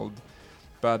called,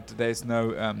 but there's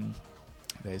no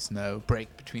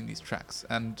break between these tracks.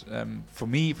 And for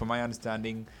my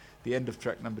understanding, the end of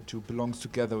track number 2 belongs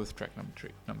together with track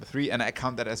number 3, and I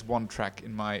count that as one track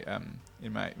in my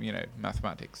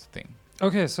mathematics thing.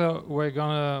 Okay, so we're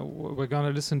gonna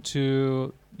listen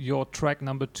to your track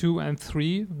number 2 and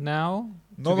 3 now.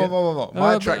 No.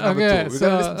 My track number 2. We're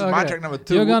gonna listen to my track number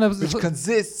 2, which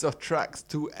consists of tracks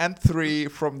 2 and 3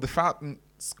 from the Fountain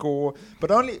score, but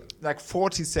only like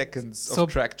 40 seconds of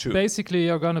track 2. Basically,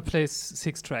 you're gonna play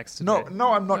 6 tracks today.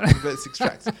 No, I'm not gonna play 6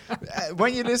 tracks.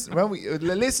 When we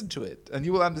listen to it, and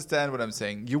you will understand what I'm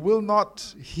saying. You will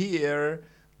not hear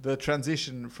the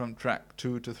transition from track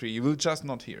 2 to 3. You will just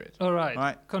not hear it. All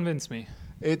right. Convince me.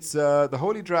 It's the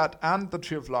Holy Dread and the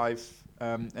Tree of Life,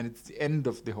 and it's the end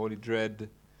of the Holy Dread.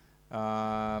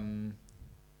 Enjoy.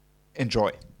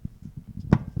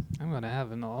 I'm gonna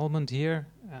have an almond here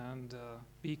and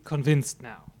be convinced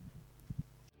now.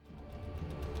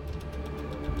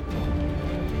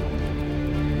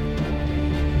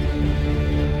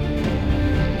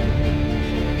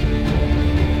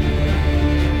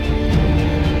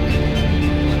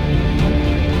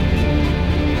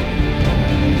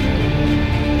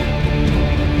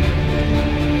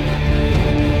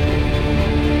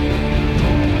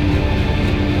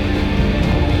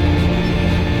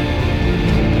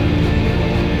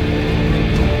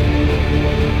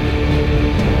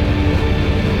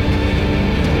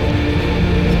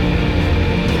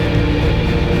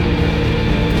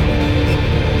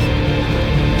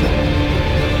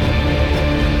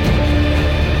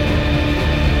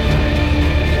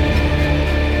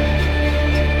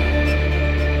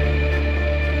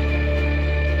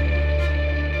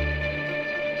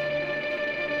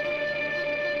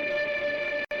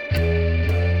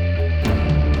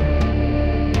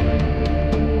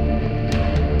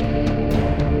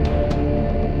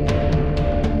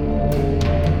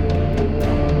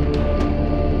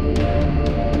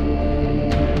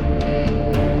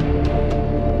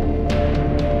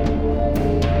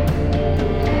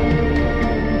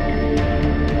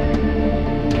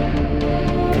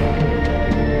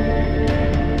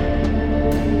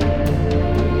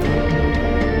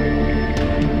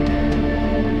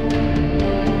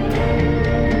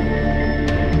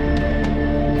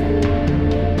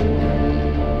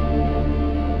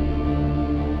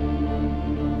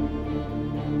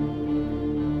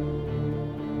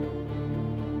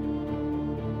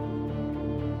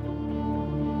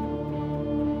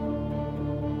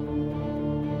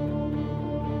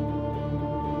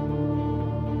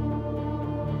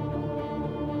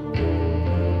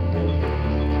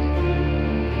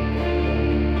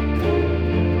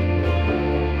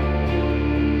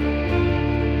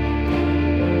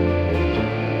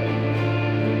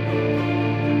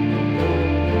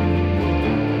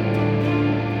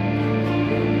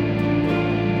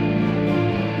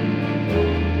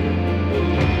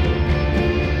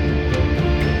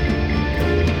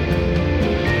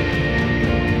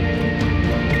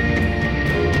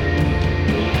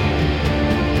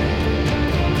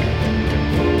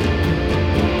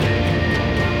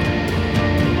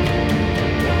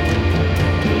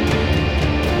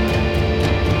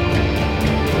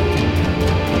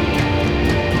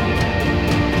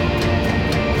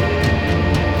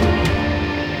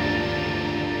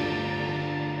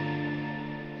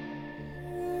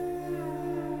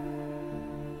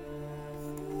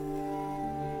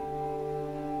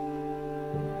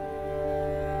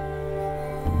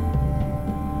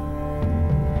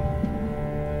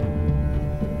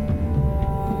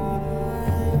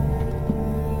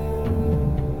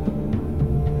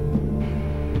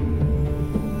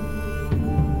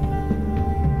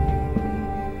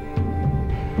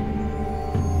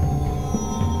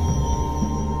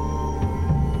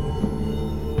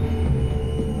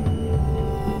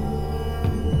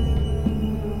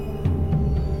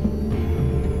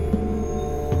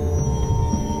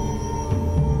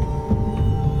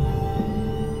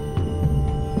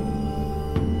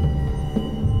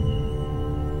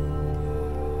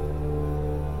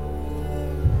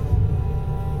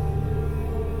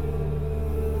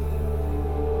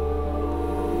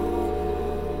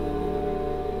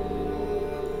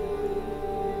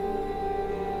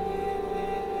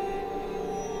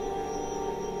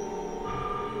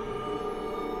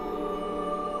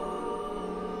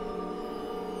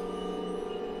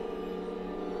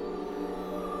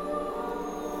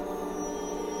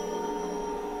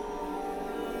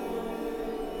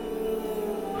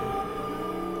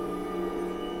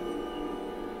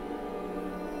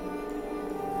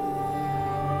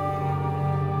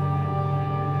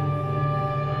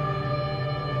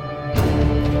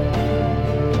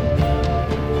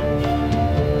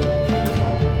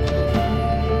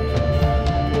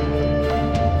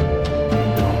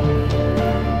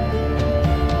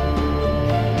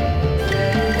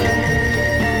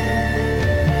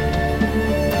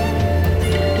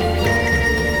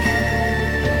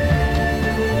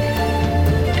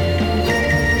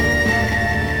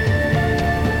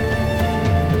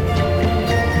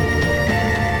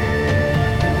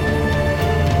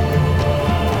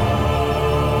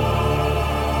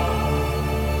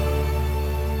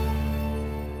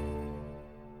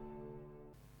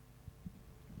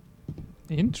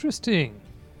 Interesting.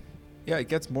 Yeah, it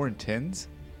gets more intense,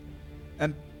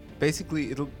 and basically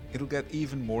it'll get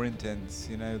even more intense.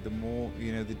 You know, the more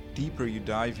the deeper you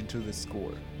dive into the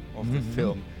score of the Mhm.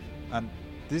 film, and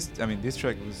this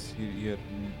track was you had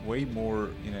way more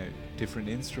different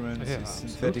instruments, Yeah,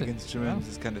 synthetic absolutely. instruments, Yeah.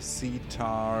 this kind of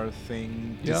sitar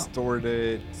thing, Yeah.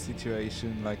 distorted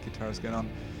situation like guitars going on.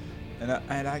 And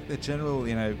I like the general,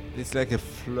 it's like a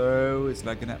flow, it's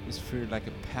like an atmosphere, like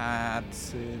a pad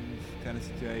synth kind of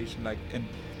situation, like, and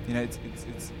it's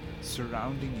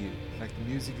surrounding you, like the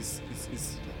music is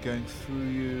going through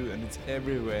you and it's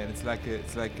everywhere, and it's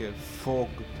like a fog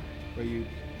where you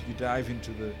dive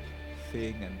into the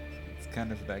thing, and it's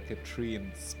kind of like a tree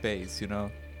in space,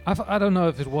 I don't know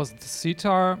if it was the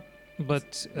sitar,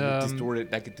 but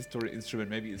distorted instrument,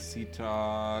 maybe a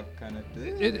sitar kind of.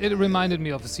 it reminded me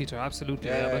of a sitar, absolutely.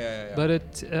 Yeah. But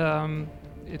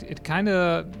it kind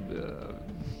of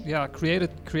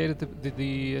created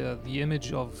the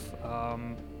image of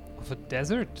a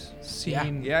desert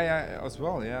scene. Yeah, as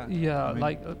well, yeah. Yeah, I mean,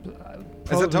 like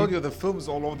as I told you, the film is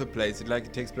all over the place.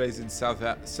 It takes place in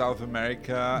South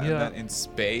America, and Yeah. then in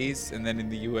space, and then in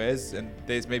the US, and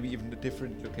there's maybe even a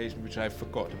different location which I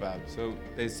forgot about. So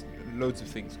there's loads of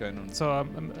things going on. So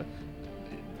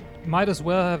might as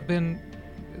well have been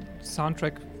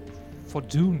soundtrack for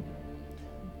Dune.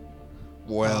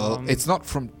 Well, it's not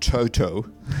from Toto.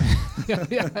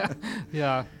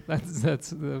 yeah,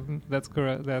 that's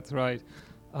correct. That's right.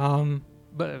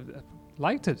 But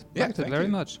liked it Thank very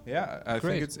you. much. Yeah, I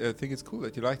Great. think it's cool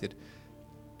that you liked it.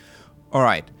 All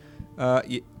right.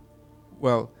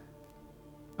 Well,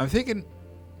 I'm thinking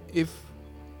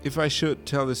if I should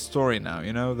tell this story now,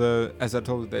 as I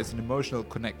told you, there's an emotional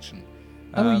connection.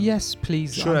 Yes,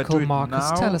 please, Should Uncle I do it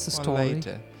Marcus, now tell us a or story.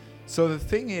 later? So the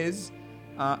thing is,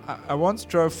 I once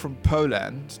drove from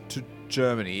Poland to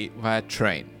Germany via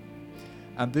train.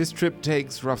 And this trip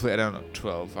takes roughly,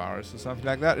 12 hours or something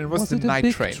like that. And it was the it a night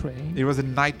big train. It was a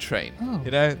night train. Oh.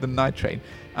 The night train.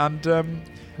 And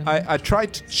I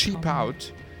tried to cheap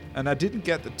out, and I didn't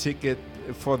get the ticket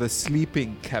for the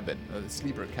sleeping cabin, or the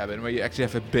sleeper cabin, where you actually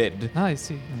have a bed. I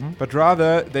see. But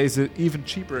rather, there's an even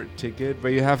cheaper ticket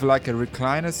where you have like a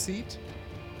recliner seat,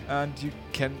 and you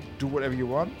can do whatever you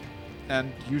want.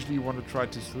 And usually you want to try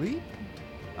to sleep.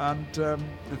 And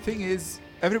the thing is,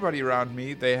 everybody around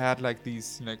me, they had like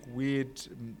these like weird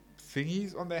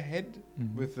thingies on their head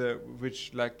with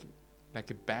which like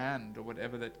a band or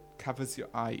whatever that covers your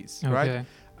eyes, right? Okay.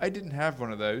 I didn't have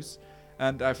one of those,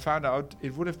 and I found out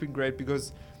it would have been great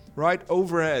because right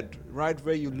overhead, right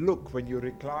where you look when you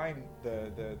recline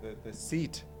the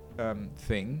seat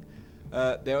thing,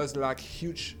 there was like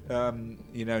huge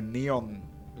neon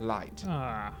light.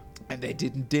 And they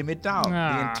didn't dim it down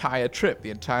the entire trip, the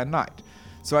entire night.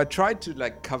 So I tried to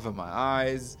like cover my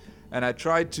eyes, and I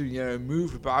tried to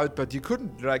move about, but you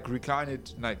couldn't like recline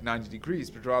it like 90 degrees,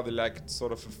 but rather like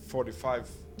sort of a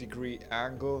 45-degree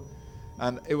angle,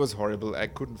 and it was horrible. I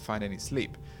couldn't find any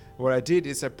sleep. What I did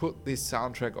is I put this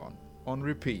soundtrack on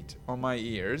repeat on my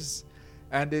ears,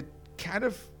 and it kind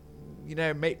of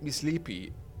made me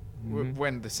sleepy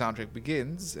when the soundtrack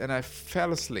begins, and I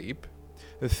fell asleep.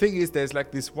 The thing is, there's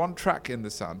like this one track in the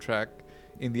soundtrack.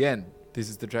 In the end, this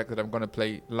is the track that I'm going to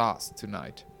play last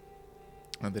tonight.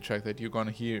 And the track that you're going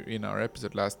to hear in our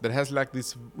episode last. That has like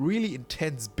this really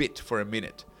intense bit for a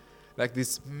minute. Like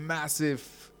this massive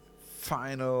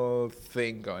final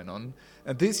thing going on.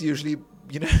 And this usually,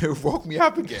 woke me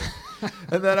up again.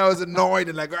 And then I was annoyed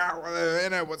and like,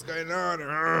 what's going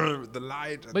on? The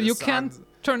light. And But the you sun.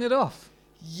 can't turn it off.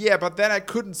 Yeah, but then I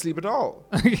couldn't sleep at all.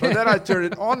 But then I turned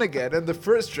it on again, and the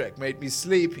first track made me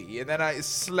sleepy. And then I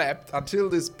slept until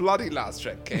this bloody last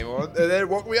track came on, and then it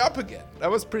woke me up again.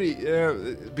 That was pretty,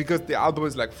 because the album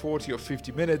is like 40 or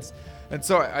 50 minutes. And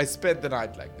so I spent the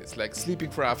night like this, like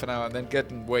sleeping for half an hour and then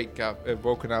getting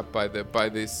woken up by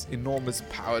this enormous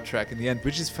power track in the end,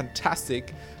 which is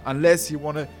fantastic unless you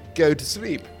want to go to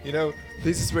sleep.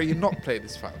 This is where you not play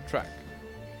this final track.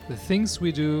 The things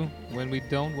we do when we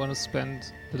don't want to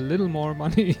spend a little more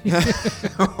money.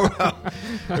 Well,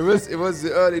 it was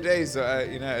the early days, so I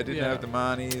didn't have the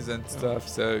monies and stuff.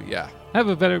 So yeah, I have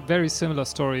a very very similar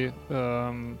story.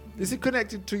 Is it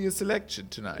connected to your selection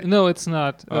tonight? No, it's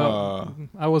not.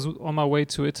 I was on my way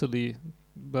to Italy,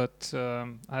 but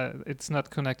it's not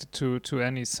connected to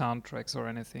any soundtracks or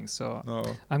anything. So No.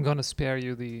 I'm gonna spare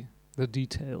you the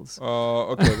details.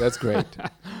 Oh, okay, that's great.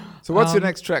 So what's your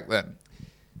next track then?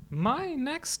 My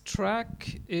next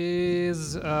track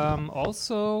is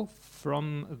also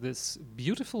from this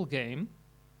beautiful game,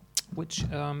 which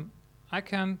I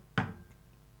can,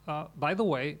 by the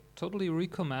way, totally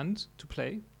recommend to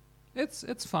play.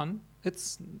 It's fun.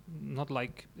 It's not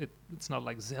like it's not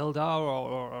like Zelda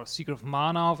or Secret of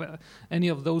Mana or any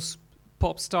of those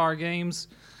pop star games,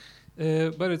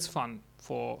 but it's fun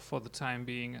for the time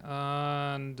being.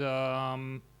 And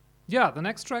yeah, the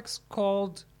next track's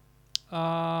called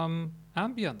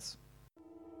Ambience.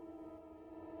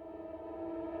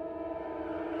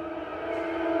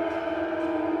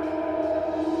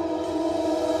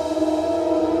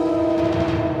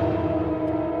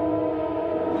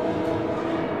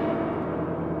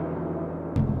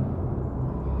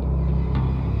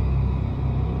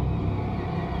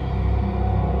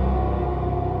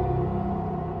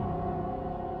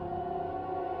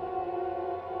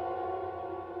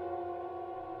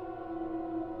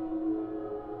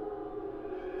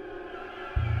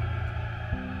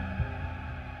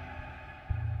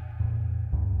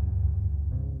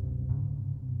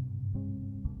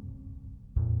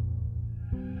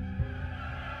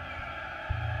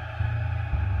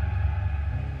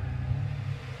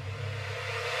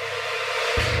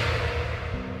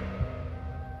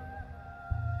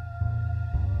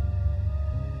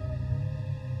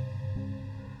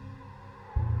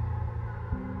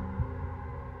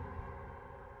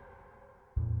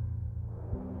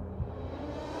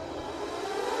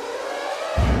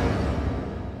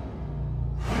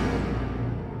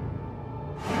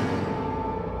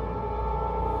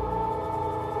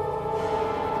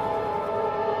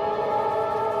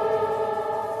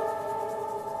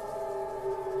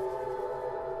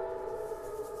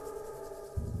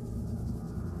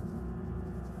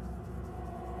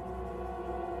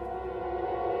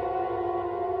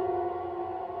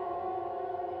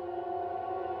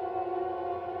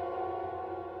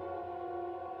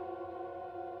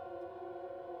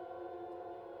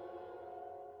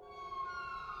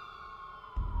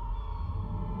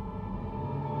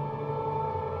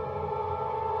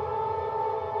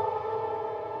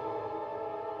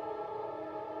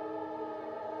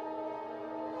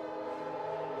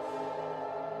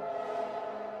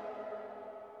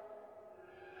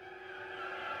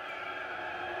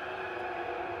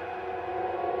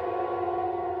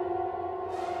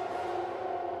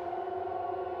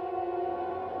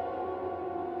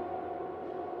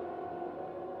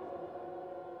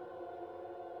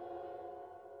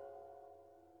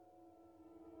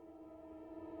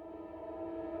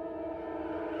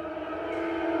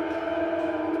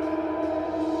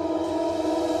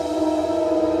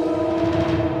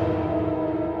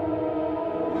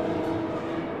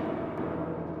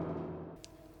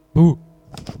 Boo!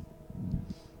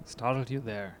 Startled you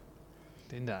there,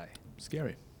 didn't I?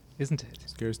 Scary. Isn't it?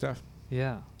 Scary stuff.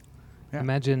 Yeah. Yeah.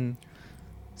 Imagine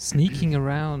sneaking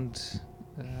around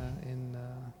in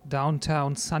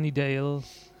downtown Sunnydale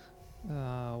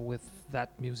with that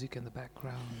music in the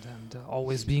background and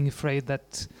always being afraid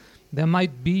that there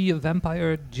might be a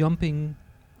vampire jumping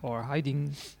or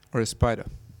hiding. Or a spider.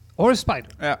 Or a spider.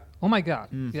 Yeah. Oh my god.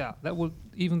 Mm. Yeah, that would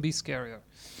even be scarier.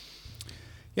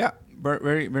 Yeah.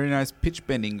 Very, very nice pitch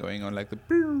bending going on, like the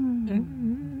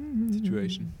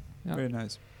situation. Yeah. Very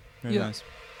nice. Very Yeah. nice.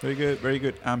 Very good. Very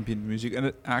good ambient music,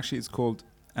 and actually, it's called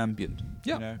ambient.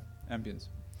 Yeah. You know, ambience.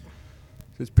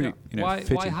 So it's pretty. Yeah. You know, Why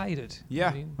fitting. hide it? Yeah.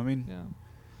 I mean, I mean, yeah.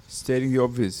 stating the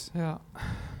obvious. Yeah.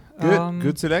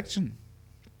 Good selection.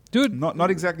 Dude.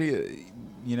 Not exactly,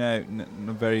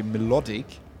 not very melodic,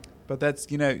 but that's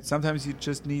sometimes you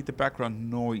just need the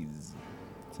background noise.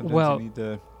 Sometimes Well, you need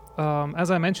the as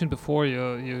I mentioned before,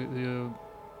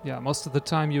 most of the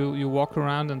time you walk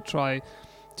around and try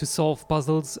to solve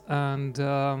puzzles, and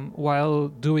while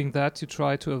doing that, you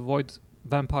try to avoid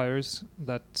vampires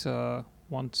that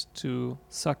want to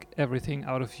suck everything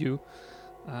out of you.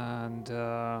 And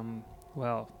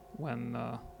when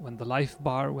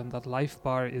that life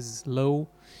bar is low,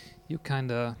 you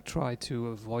kind of try to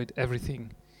avoid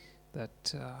everything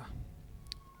that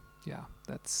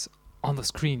that's on the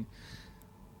screen.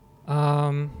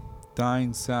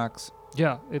 dying sucks.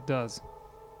 Yeah, it does.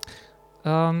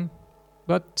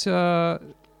 But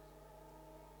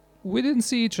we didn't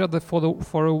see each other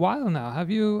for a while now. Have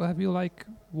you like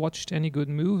watched any good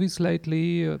movies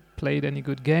lately? Played any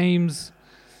good games?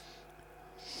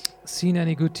 Seen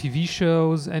any good TV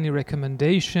shows? Any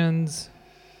recommendations?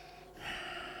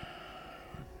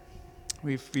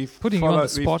 We've Putting you on the followed-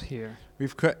 spot here.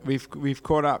 We've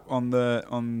caught up on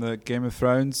the Game of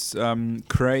Thrones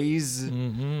craze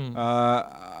Mm-hmm.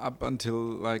 up until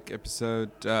like episode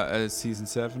season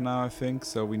 7 now, I think.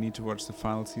 So we need to watch the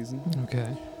final season.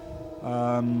 Okay.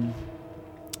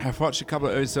 I've watched a couple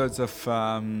of episodes of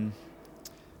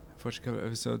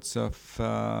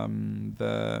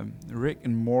the Rick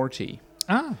and Morty,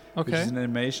 Ah, which okay. is an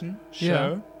animation Yeah.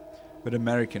 show. but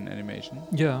American animation.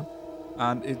 Yeah.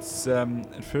 And it's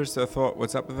at first I thought,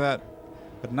 what's up with that?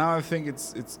 But now I think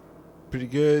it's pretty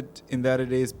good in that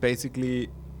it is basically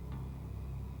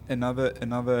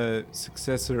another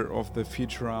successor of the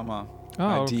Futurama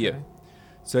idea. Okay.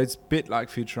 So it's a bit like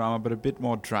Futurama, but a bit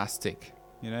more drastic.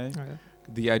 You know, Okay.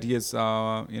 the ideas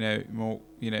are more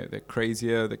they're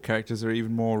crazier. The characters are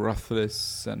even more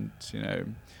ruthless, and I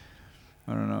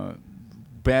don't know,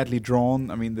 badly drawn.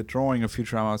 I mean, the drawing of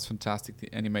Futurama was fantastic. The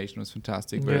animation was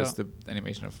fantastic, whereas the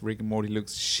animation of Rick and Morty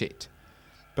looks shit.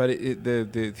 But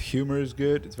the humor is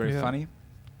good. It's very funny,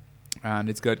 and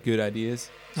it's got good ideas.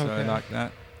 So I like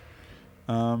that.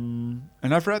 And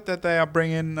I've read that they are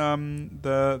bringing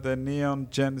the Neon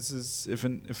Genesis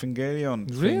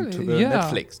Evangelion thing to the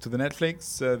Netflix. To the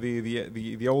Netflix,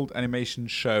 the old animation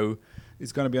show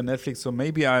is going to be on Netflix. So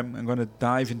maybe I'm going to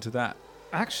dive into that.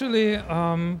 Actually,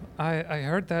 I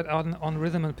heard that on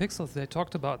Rhythm and Pixels. They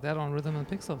talked about that on Rhythm and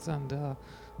Pixels, and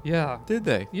Did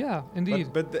they? Yeah,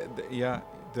 indeed. But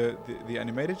the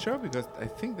animated show, because I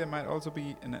think there might also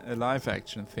be a live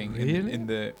action thing in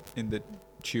the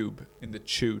tube, in the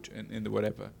shoot, and in the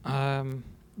whatever.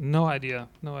 No idea.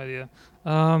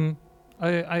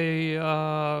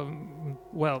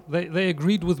 Well, they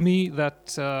agreed with me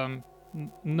that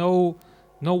no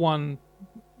one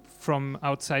from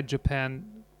outside Japan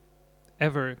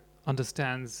ever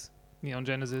understands Neon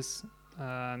Genesis,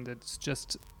 and it's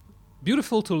just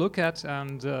beautiful to look at,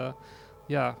 and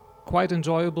quite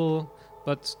enjoyable.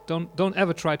 But don't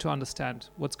ever try to understand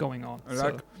what's going on.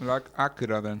 Like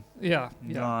Akira then. Yeah.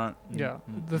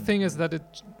 The thing is that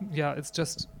it's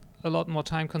just a lot more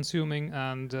time consuming,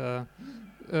 and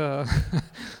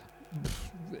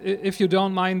if you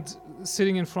don't mind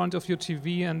sitting in front of your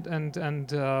TV and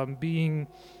being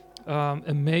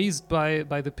amazed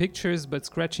by the pictures, but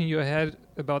scratching your head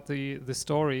about the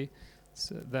story,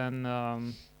 then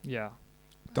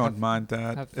don't mind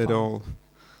that at all.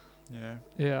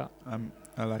 Yeah.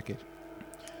 I like it.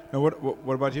 Now,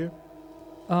 what about you?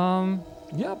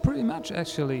 Yeah, pretty much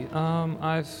actually.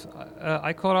 I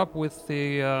caught up with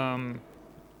the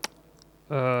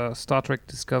Star Trek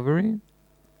Discovery.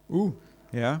 Ooh,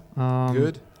 yeah,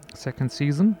 good. Second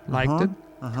season, liked it.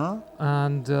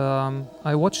 And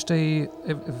I watched a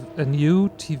new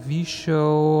TV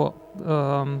show,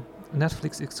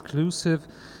 Netflix exclusive,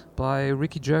 by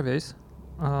Ricky Gervais.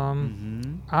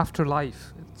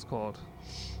 Afterlife, it's called.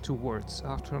 2 words,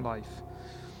 Afterlife.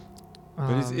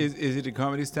 But is it a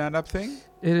comedy stand-up thing?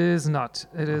 It is not.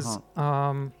 It is.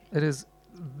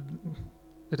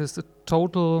 It is a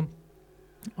total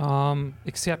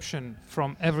exception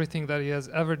from everything that he has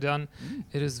ever done.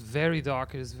 It is very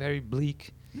dark. It is very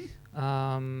bleak,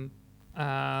 and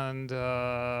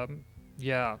I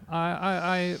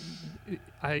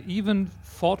even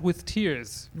fought with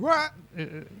tears. What?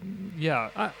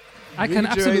 I can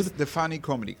absolutely. The funny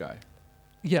comedy guy.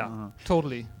 Yeah,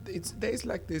 totally. There's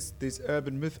like this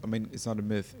urban myth. I mean, it's not a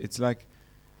myth. It's like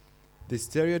the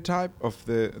stereotype of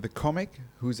the comic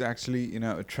who's actually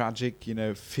a tragic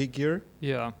figure.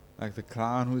 Yeah. Like the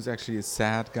clown who's actually a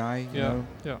sad guy. You know?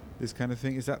 Yeah. This kind of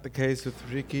thing. Is that the case with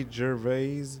Ricky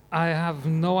Gervais? I have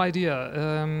no idea.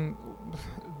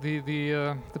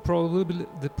 The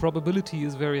probability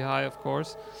is very high, of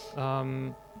course.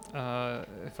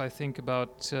 If I think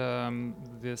about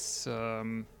this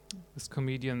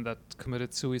comedian that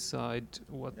committed suicide,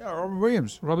 Robin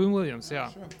Williams. Robin Williams, yeah.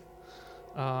 Sure.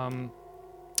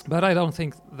 But I don't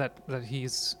think that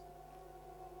he's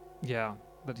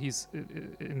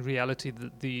in reality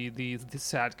the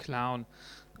sad clown.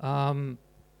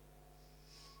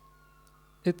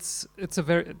 It's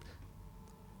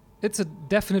a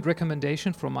definite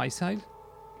recommendation from my side,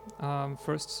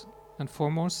 first and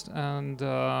foremost, and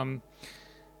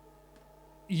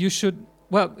you should.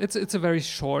 Well, it's a very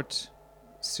short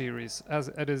series, as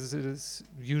it is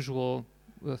usual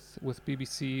with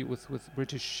BBC, with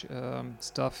British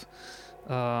stuff.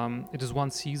 It is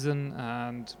 1 season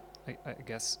and I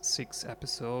guess 6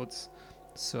 episodes.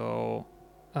 So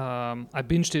I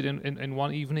binged it in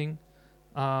one evening.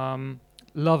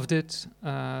 Loved it,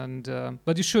 and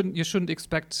but you shouldn't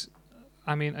expect.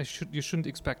 I mean, you shouldn't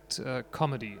expect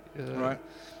comedy. Right.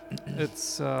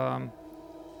 It's.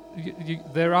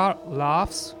 There are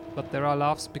laughs, but there are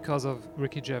laughs because of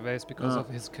Ricky Gervais, because of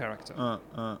his character.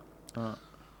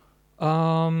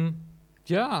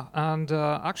 Yeah, and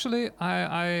actually,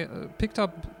 I picked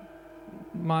up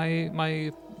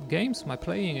my games, my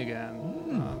playing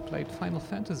again. Played Final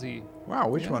Fantasy. Wow,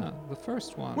 which one? The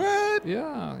first one. What?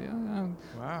 Yeah.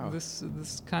 Wow.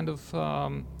 This kind of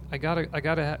I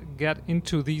gotta get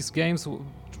into these games,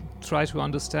 try to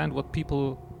understand what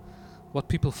people what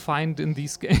people find in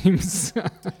these games.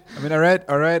 I mean, I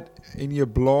read in your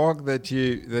blog that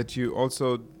you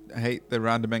also hate the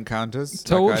random encounters, like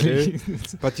I Totally. do,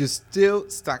 but you still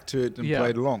stuck to it and Yeah.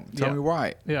 played along. Tell Yeah. me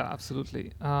why. Yeah,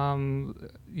 absolutely.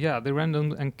 The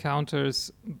random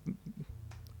encounters.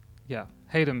 Yeah,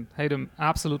 hate them,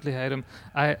 absolutely hate them.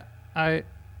 I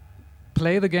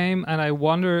play the game and I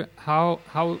wonder how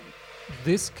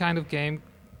this kind of game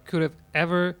could have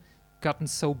ever gotten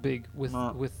so big with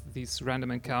No. with these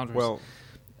random encounters. Well,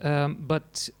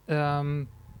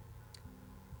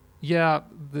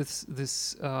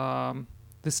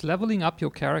 This leveling up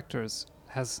your characters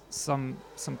has some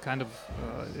kind of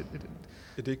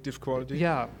addictive quality.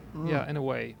 yeah, in a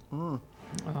way.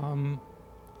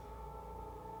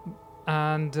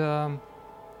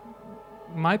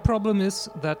 My problem is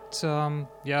that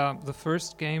the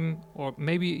first game, or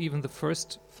maybe even the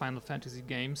first Final Fantasy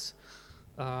games,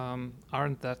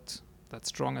 aren't that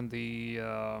strong in the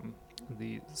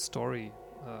story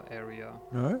area.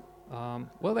 No?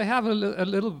 Well, they have a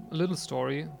little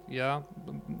story,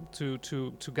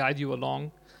 to guide you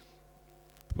along,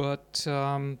 but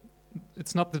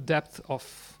it's not the depth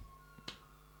of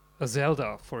a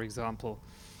Zelda, for example.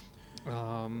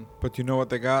 But you know what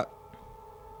they got?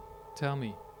 Tell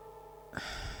me,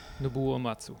 Nobuo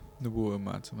Uematsu. Nobuo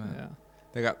Uematsu, man. Yeah,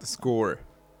 They got the score.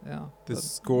 yeah. The but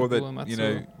score that, Nobuo you Uematsu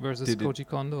know, versus did it. Koji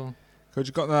Kondo.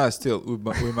 Koji Kondo, no, still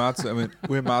Uematsu. I mean,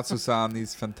 Uematsu-san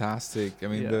is fantastic. I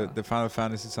mean, Yeah. the Final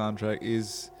Fantasy soundtrack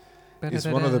is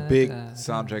one of the big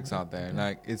soundtracks out there.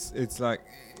 Like it's like,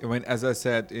 I mean, as I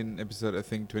said in episode I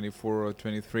think 24 or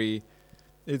 23,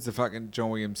 it's the fucking John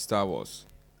Williams Star Wars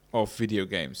of video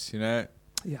games, you know.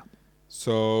 Yeah.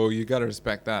 So you gotta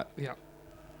respect that.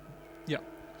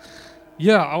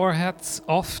 Yeah, our hats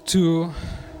off to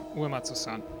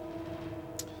Uematsu-san.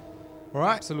 All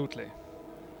right. Absolutely.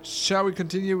 Shall we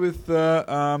continue with the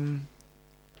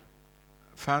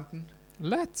fountain?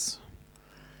 Let's.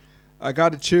 I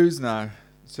got to choose now.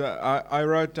 So I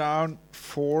wrote down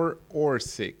 4 or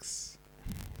 6.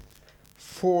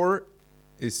 4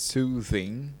 is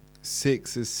soothing.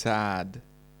 6 is sad.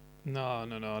 No.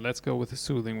 Let's go with the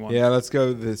soothing one. Yeah, let's go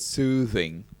with the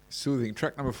soothing. Soothing.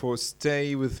 Track number 4,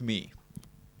 Stay With Me.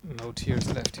 No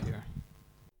tears left here.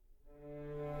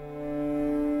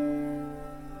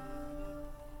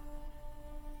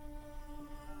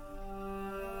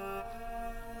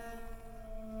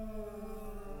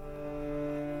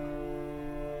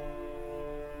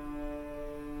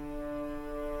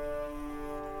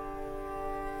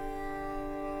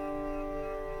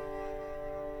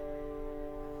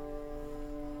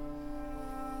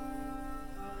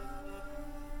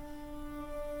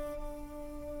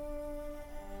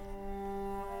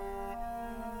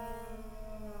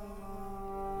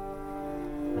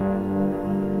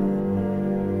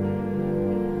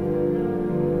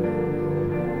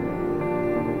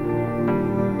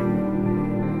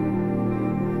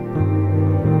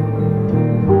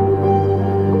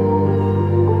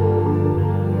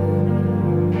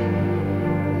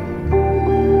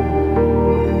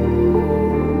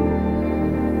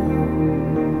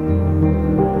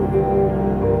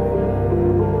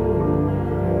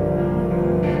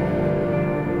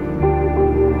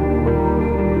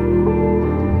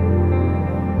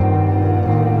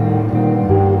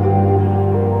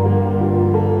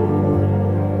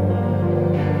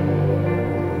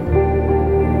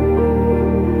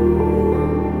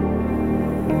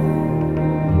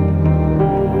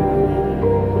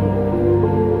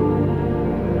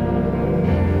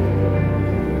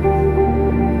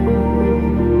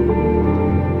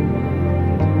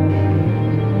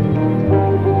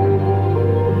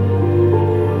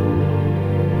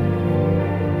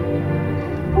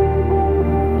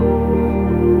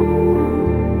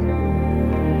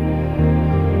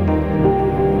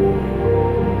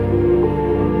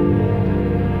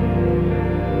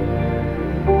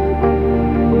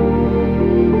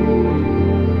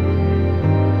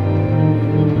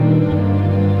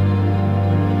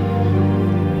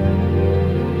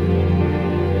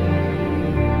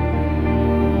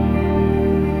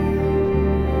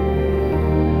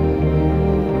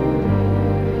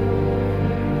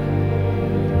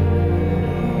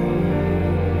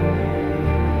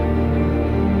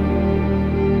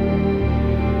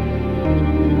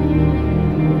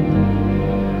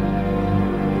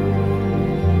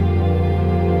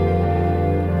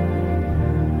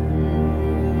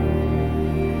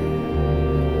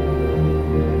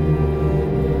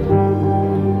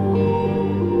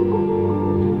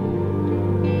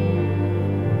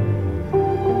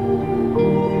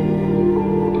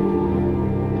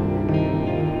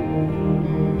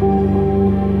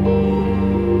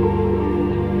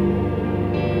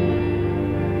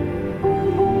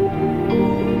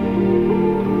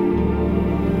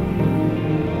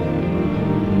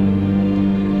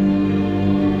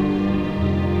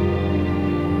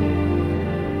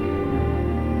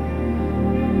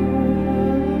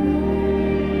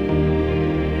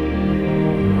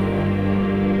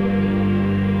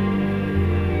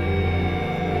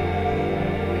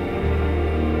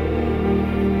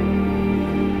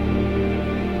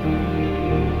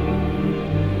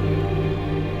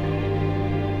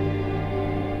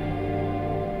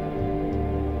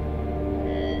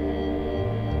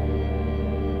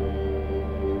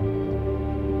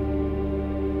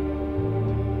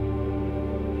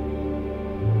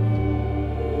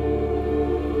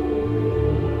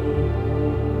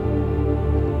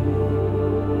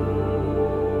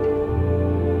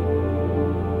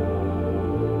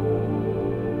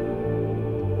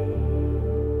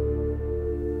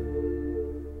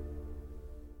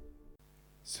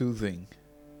 soothing,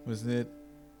 wasn't it?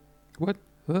 What?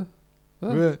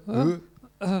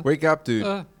 Wake up,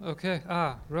 dude. Okay.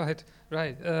 Right.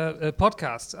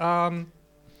 Podcast.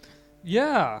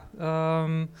 Yeah.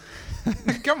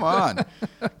 Come on.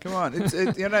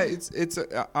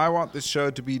 I want the show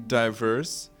to be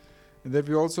diverse, and that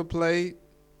we also play,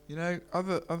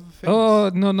 other things. Oh,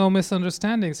 no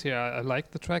misunderstandings here. I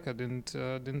liked the track. I didn't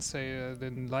say I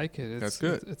didn't like it. That's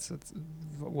good. It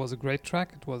was a great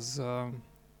track. It was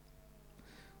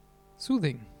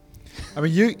soothing. I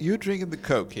mean, you drinking the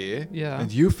Coke here,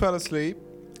 and you fell asleep.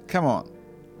 Come on.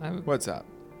 What's up?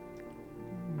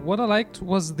 What I liked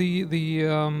was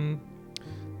the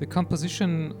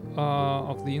composition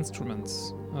of the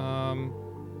instruments.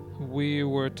 We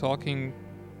were talking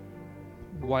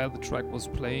while the track was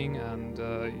playing, and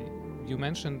you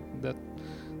mentioned that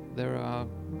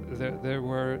there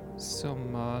were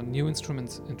some new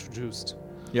instruments introduced.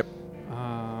 Yep.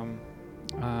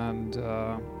 And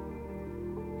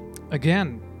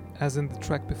again, as in the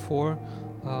track before,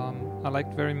 I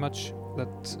liked very much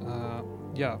that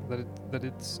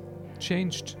it's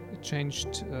changed. It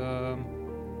changed.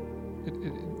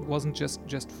 It wasn't just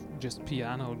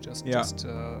piano, just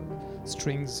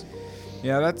strings.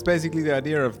 Yeah, that's basically the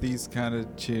idea of these kind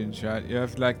of tunes, right? You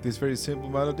have like this very simple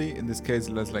melody. In this case,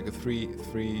 it's like a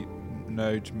three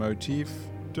note motif,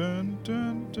 dun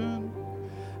dun dun,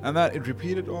 and that it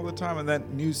repeated all the time. And then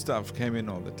new stuff came in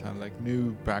all the time, like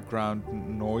new background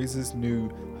noises, new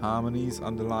harmonies,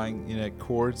 underlying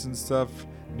chords and stuff.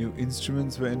 New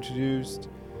instruments were introduced.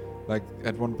 Like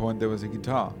at one point there was a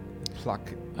guitar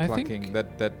plucking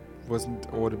that wasn't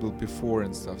audible before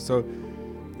and stuff. So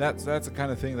that's the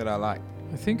kind of thing that I like.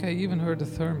 I think I even heard a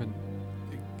theremin.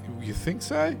 You think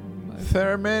so?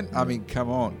 Theremin? I mean, come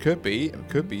on. Could be.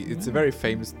 It's a very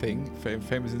famous thing,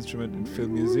 famous instrument in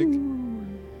film music.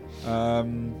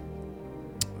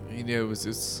 It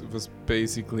was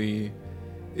basically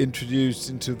introduced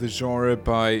into the genre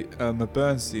by Elmer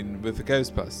Bernstein with the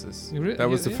Ghostbusters. That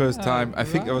was the first time. I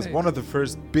think it was one of the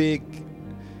first big,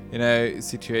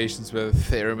 situations where the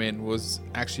theremin was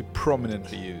actually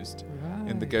prominently used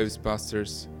in the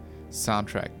Ghostbusters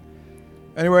soundtrack.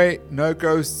 Anyway, no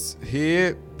ghosts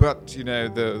here, but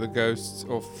the ghosts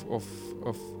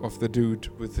of the dude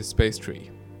with the space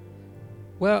tree.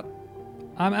 Well,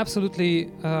 I'm absolutely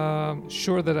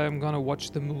sure that I'm gonna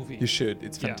watch the movie. You should.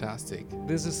 It's fantastic.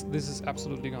 This is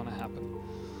absolutely gonna happen.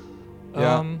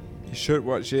 You should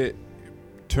watch it.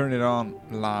 Turn it on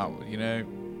loud.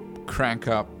 Crank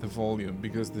up the volume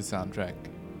because the soundtrack,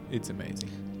 it's amazing.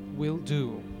 Will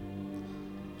do.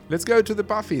 Let's go to the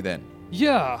Buffy then.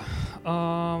 Yeah.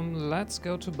 Let's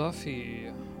go to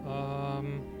Buffy.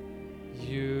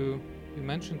 You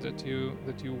mentioned that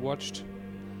you watched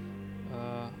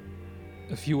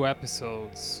a few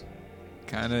episodes.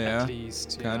 Kinda, yeah. At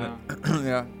least, kinda.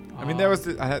 Yeah. I mean,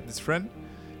 I had this friend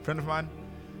of mine.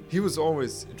 He was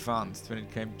always advanced when it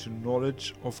came to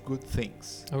knowledge of good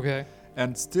things. Okay.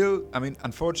 And still, I mean,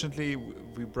 unfortunately,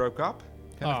 we broke up.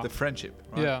 Kind of the friendship.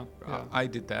 Right? Yeah. I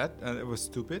did that, and it was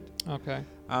stupid. Okay.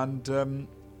 And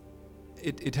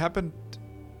it happened.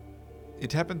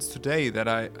 It happens today that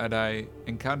I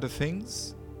encounter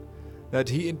things that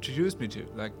he introduced me to,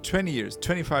 like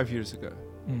 25 years ago.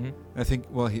 Mm-hmm. I think,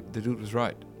 well, the dude was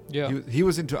right. Yeah. He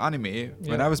was into anime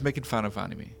when I was making fun of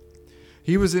anime.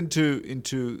 He was into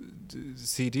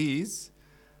CDs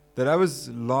that I was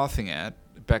laughing at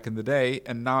back in the day,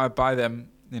 and now I buy them,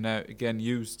 again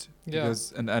used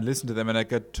because, and I listen to them, and I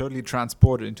get totally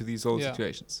transported into these old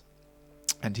situations.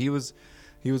 And he was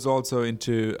also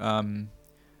into,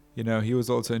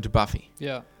 Buffy.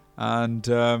 Yeah. And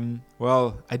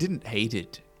I didn't hate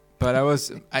it, but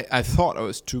I thought I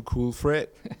was too cool for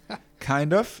it,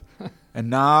 kind of. And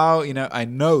now, I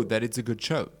know that it's a good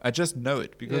show. I just know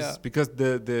it because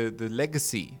the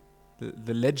legacy,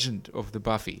 the legend of the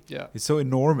Buffy is so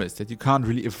enormous that you can't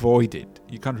really avoid it.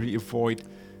 You can't really avoid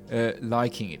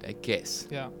liking it, I guess.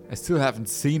 Yeah. I still haven't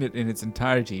seen it in its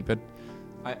entirety, but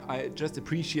I just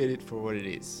appreciate it for what it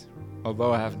is,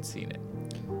 although I haven't seen it.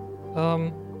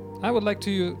 I would like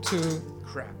to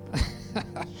crap.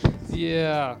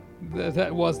 Yeah,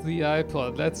 that was the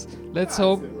iPod. Let's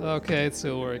hope. Okay, it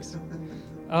still works.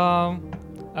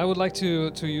 I would like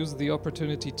to use the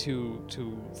opportunity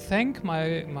to thank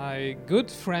my good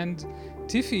friend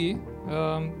Tiffy,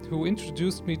 who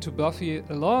introduced me to Buffy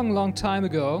a long time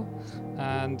ago,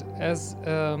 and as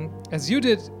you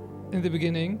did in the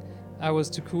beginning, I was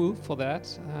too cool for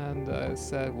that, and I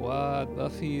said, "What,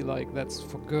 Buffy? Like that's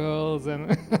for girls?"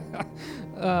 And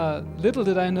little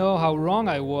did I know how wrong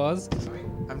I was.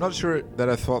 I'm not sure that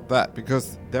I thought that,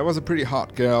 because there was a pretty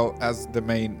hot girl as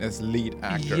lead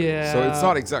actor. Yeah. So it's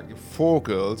not exactly for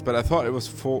girls, but I thought it was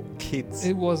for kids.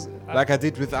 It was Like I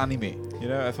did with anime. You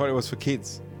know, I thought it was for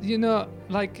kids. you know,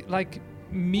 like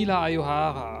Mila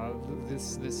Aohara,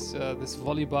 this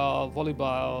volleyball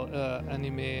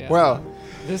anime. Well,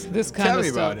 this kind tell of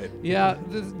me stuff. about it. Yeah,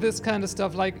 this kind of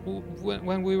stuff. Like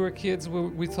when we were kids,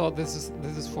 we thought this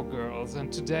is for girls,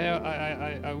 and today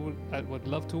I would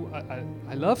love to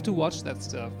I love to watch that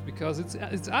stuff because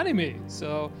it's anime.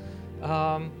 So,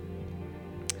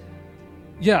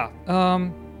 yeah.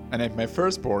 I named my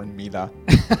firstborn Mila,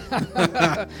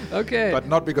 Okay. but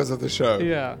not because of the show.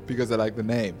 Yeah. Because I like the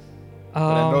name. But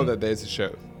I know that there's a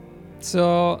show.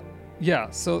 So yeah,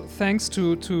 so thanks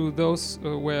to those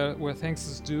where thanks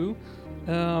is due,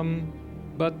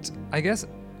 but I guess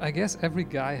every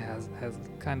guy has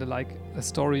kind of like a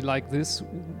story like this.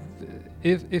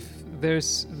 If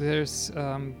there's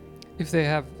if they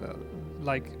have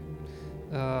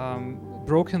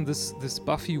broken this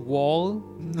Buffy wall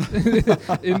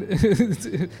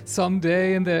in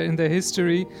someday in their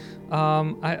history,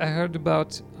 I heard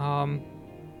about.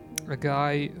 A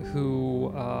guy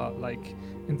who,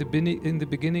 in the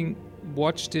beginning,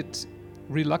 watched it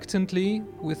reluctantly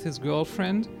with his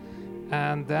girlfriend,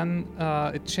 and then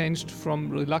it changed from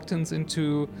reluctance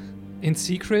into in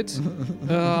secret.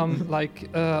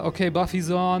 Okay, Buffy's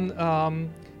on.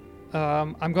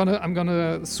 I'm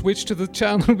gonna switch to the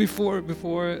channel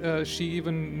before she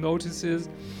even notices,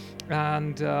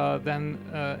 and then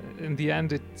in the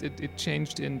end it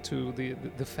changed into the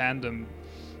fandom.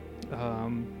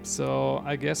 So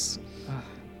I guess,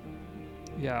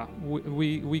 yeah,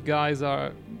 we guys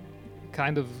are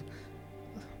kind of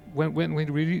when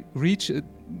we reach a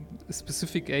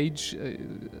specific age,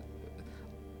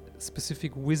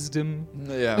 specific wisdom.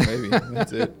 Yeah, maybe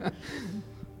that's it.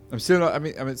 I'm still not. I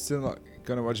mean, still not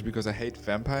gonna watch it because I hate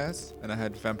vampires and I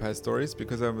had vampire stories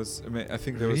because I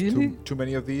think there was Really? too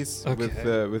many of these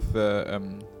Okay. with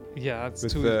the Yeah, it's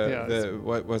with too. the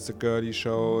what was the girly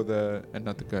show,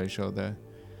 not the girly show,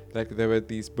 there were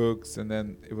these books and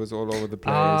then it was all over the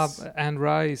place. Anne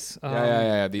Rice.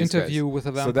 Yeah, these Interview guys. with a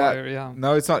So vampire. that- Yeah.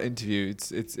 No, it's not interview.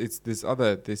 It's this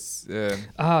other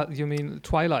You mean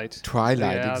Twilight? Twilight,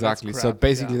 Yeah, that's exactly. So crap,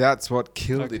 basically, yeah. that's what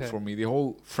killed it Okay. for me. The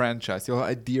whole franchise, the whole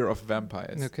idea of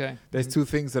vampires. Okay. There's Mhm. two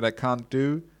things that I can't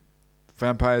do: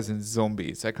 vampires and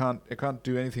zombies. I can't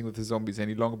do anything with the zombies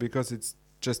any longer because it's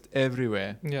just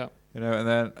everywhere. Yeah. You know, and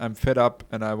then I'm fed up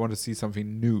and I want to see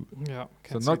something new. Yeah.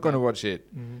 So I'm not going to watch it,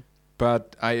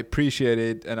 but I appreciate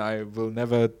it and I will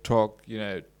never talk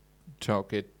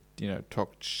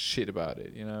shit about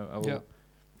it. You know,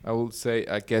 I will say,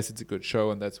 I guess it's a good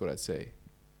show and that's what I say.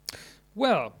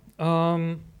 Well,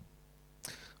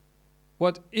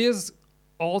 what is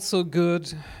also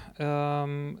good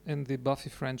in the Buffy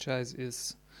franchise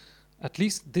is at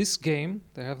least this game.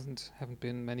 There haven't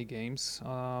been many games,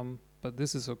 but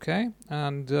this is okay.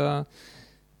 And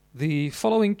the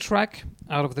following track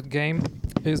out of that game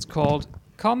is called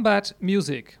Combat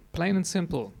Music, plain and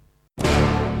simple.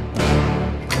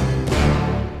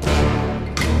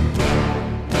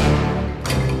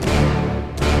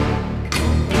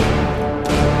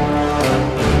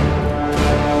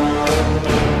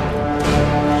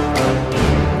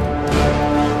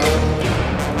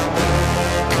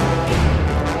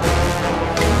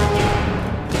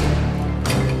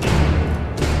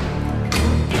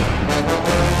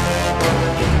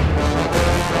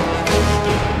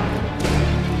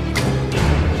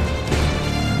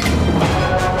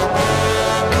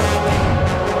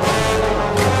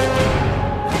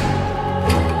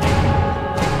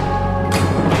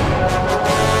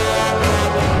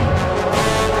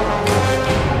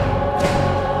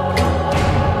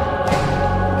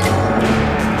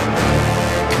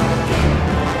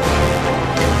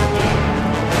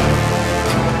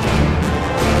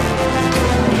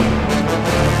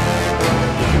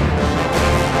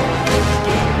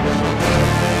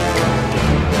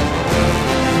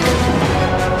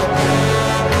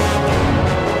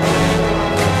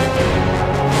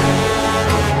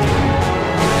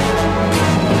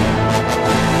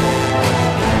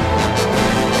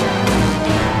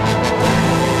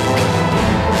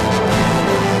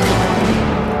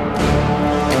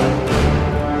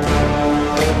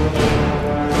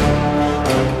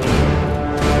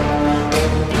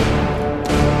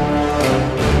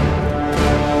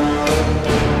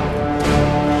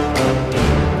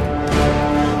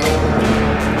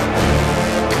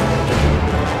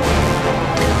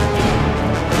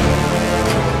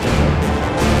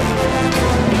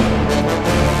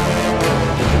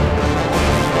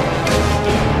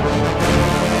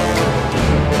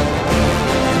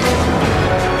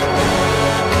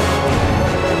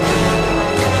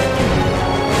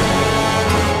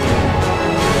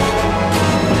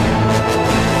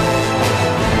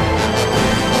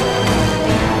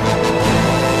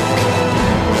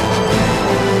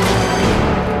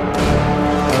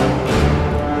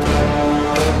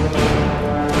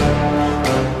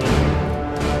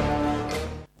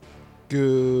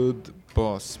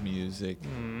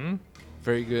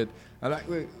 very good. I like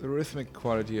the rhythmic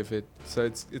quality of it. So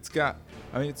it's got.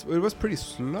 I mean, it was pretty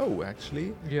slow actually,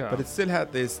 Yeah. but it still had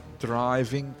this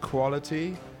driving quality,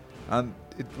 and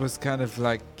it was kind of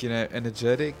like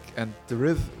energetic, and the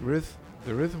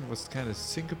rhythm was kind of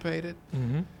syncopated.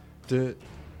 Mm-hmm. Duh,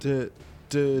 duh,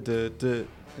 duh, duh, duh.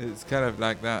 It's kind of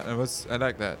like that. I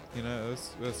like that. It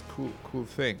was cool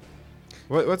thing.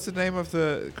 What's the name of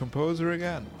the composer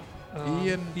again?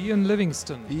 Ian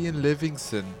Livingston. Ian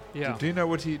Livingston. Yeah. Do you know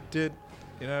what he did?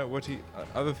 What he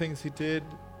other things he did?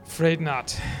 Afraid not.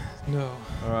 No.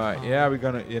 All right. Yeah, we're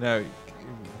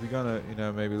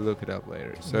gonna maybe look it up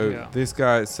later. So Yeah. this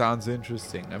guy sounds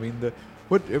interesting. I mean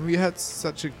we had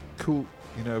such a cool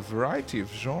variety of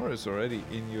genres already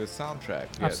in your soundtrack.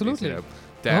 We Absolutely. Had this,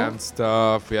 dance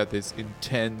stuff. We had this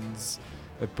intense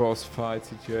boss fight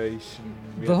situation.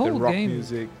 We The had the whole rock game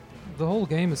music. The whole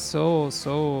game is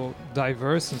so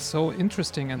diverse and so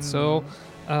interesting and so.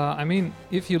 I mean,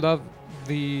 if you love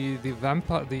the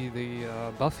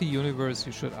Buffy universe,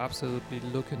 you should absolutely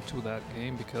look into that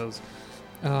game because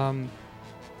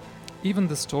even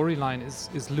the storyline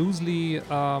is loosely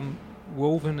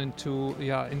woven into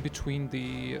in between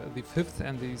the fifth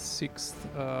and the sixth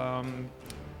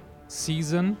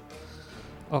season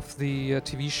of the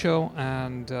TV show,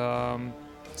 and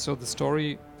so the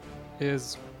story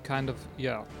is kind of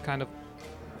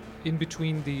in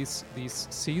between these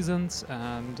seasons,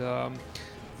 and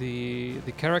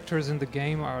the characters in the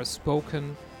game are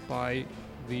spoken by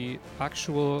the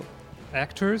actual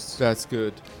actors. That's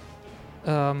good.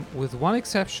 With one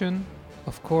exception,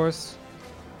 of course,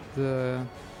 the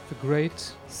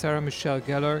great Sarah Michelle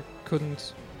Gellar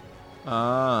couldn't.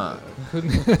 Well,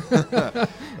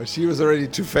 she was already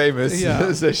too famous,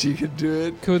 Yeah. so she could do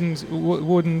it.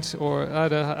 Wouldn't, or I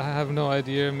have no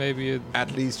idea. Maybe it.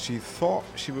 At least she thought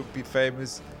she would be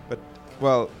famous, but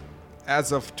well,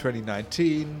 as of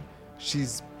 2019,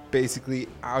 she's basically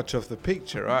out of the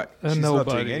picture, right? She's not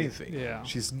doing Nobody. anything. Yeah.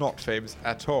 She's not famous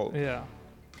at all. Yeah.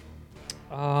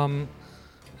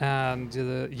 And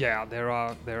there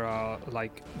are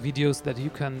like videos that you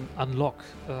can unlock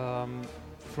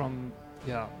from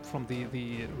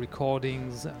the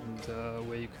recordings, and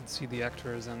where you can see the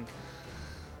actors and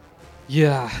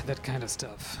that kind of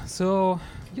stuff. So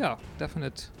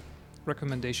definite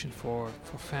recommendation for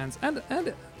fans and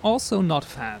also not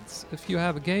fans. If you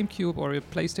have a GameCube or a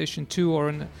PlayStation 2 or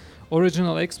an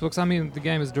original Xbox, I mean, the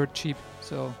game is dirt cheap,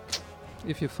 so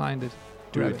if you find it,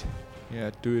 grab it.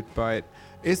 Yeah, do it, buy it.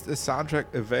 Is the soundtrack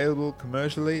available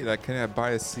commercially? Like, can I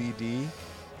buy a CD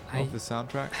of the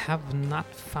soundtrack? Have not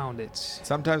found it.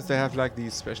 Sometimes they have like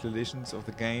these special editions of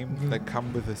the game that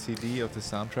come with a CD of the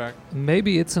soundtrack.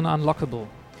 Maybe it's an unlockable.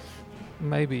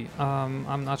 Maybe.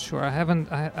 I'm not sure. I haven't.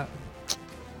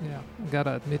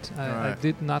 Gotta admit, I Right.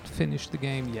 did not finish the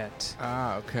game yet.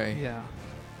 Ah, okay. Yeah.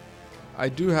 I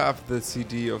do have the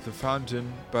CD of The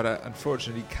Fountain, but I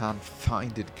unfortunately can't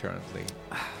find it currently.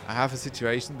 I have a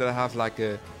situation that I have like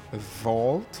a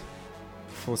vault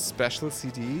for special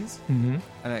CDs, Mm-hmm.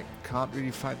 and I can't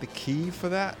really find the key for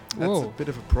that. That's Whoa. a bit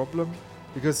of a problem,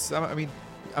 because I mean,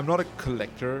 I'm not a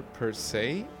collector per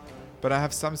se, but I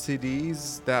have some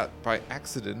CDs that by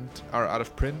accident are out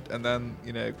of print, and then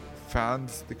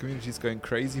fans, the community is going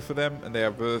crazy for them, and they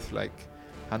are worth like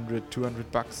 $100,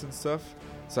 $200 and stuff.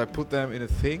 So I put them in a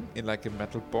thing, in like a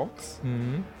metal box,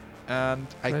 Mm-hmm. and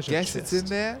I Treasure guess it's in chest.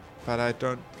 there, but I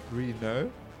don't really know.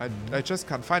 I just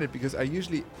can't find it, because I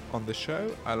usually on the show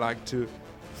I like to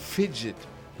fidget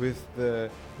with the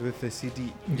CD.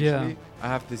 Yeah. Usually I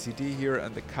have the CD here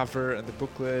and the cover and the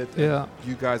booklet. and Yeah.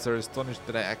 You guys are astonished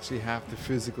that I actually have the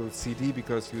physical CD,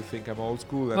 because you think I'm old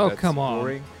school and Oh, that's come on.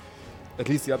 boring. At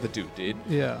least the other dude did.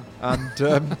 Yeah.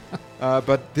 And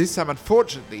but this time,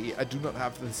 unfortunately, I do not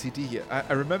have the CD here.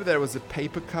 I remember there was a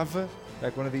paper cover,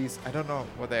 like one of these, I don't know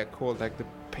what they're called, like the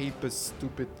paper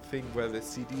stupid thing where the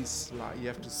CDs slide, you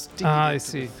have to stick it I into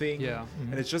see. the thing. Yeah.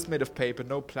 And it's just made of paper,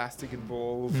 no plastic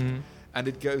involved. Mhm. And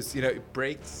it goes, it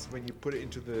breaks when you put it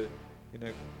into the,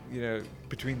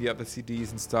 between the other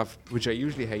CDs and stuff, which I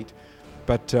usually hate.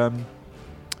 But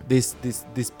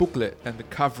this booklet and the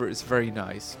cover is very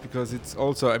nice, because it's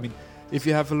also, I mean, if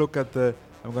you have a look at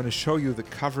I'm going to show you the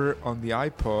cover on the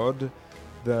iPod.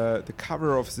 The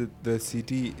cover of the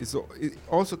CD is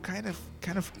also kind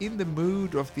of in the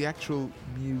mood of the actual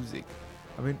music.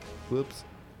 I mean, whoops,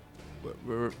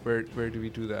 where do we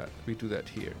do that? We do that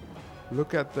here.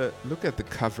 Look at the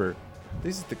cover.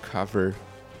 This is the cover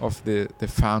of the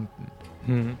fountain,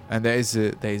 Mhm. and there is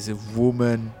a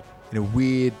woman in a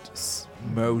weird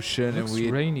motion, a Looks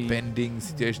weird rainy. bending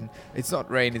situation. It's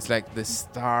not rain, it's like the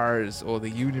stars or the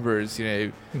universe,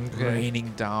 raining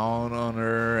down on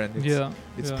her, and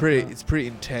it's pretty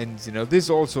intense, This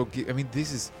also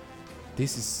this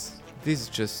is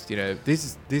just,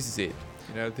 this is it.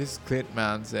 This is Clint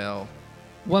Mansell.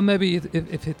 Well, maybe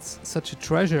if it's such a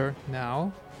treasure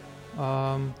now.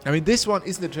 This one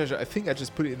isn't a treasure. I think I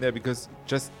just put it in there because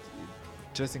just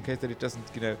in case that it doesn't,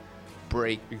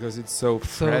 break, because it's so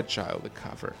fragile, the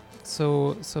cover.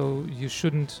 So you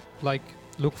shouldn't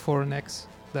look for an X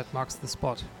that marks the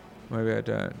spot. Maybe I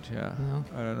don't. Yeah, No?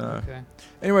 I don't know. Okay.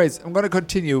 Anyways, I'm gonna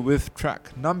continue with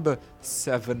track number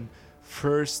 7,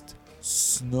 First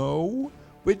Snow,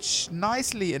 which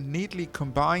nicely and neatly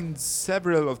combines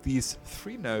several of these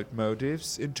 3-note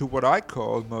motives into what I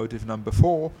call motive number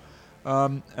 4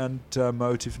 and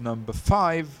motive number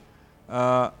 5.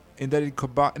 In that it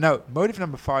motive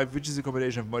number 5, which is a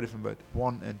combination of motive number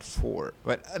 1 and 4.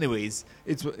 But anyways,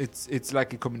 it's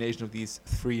like a combination of these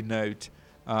 3-note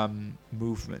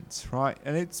movements, right?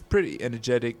 And it's pretty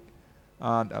energetic,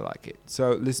 and I like it.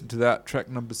 So listen to that, track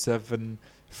number 7,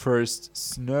 First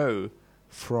Snow,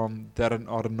 from Darren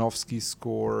Aronofsky's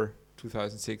score,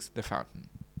 2006, The Fountain.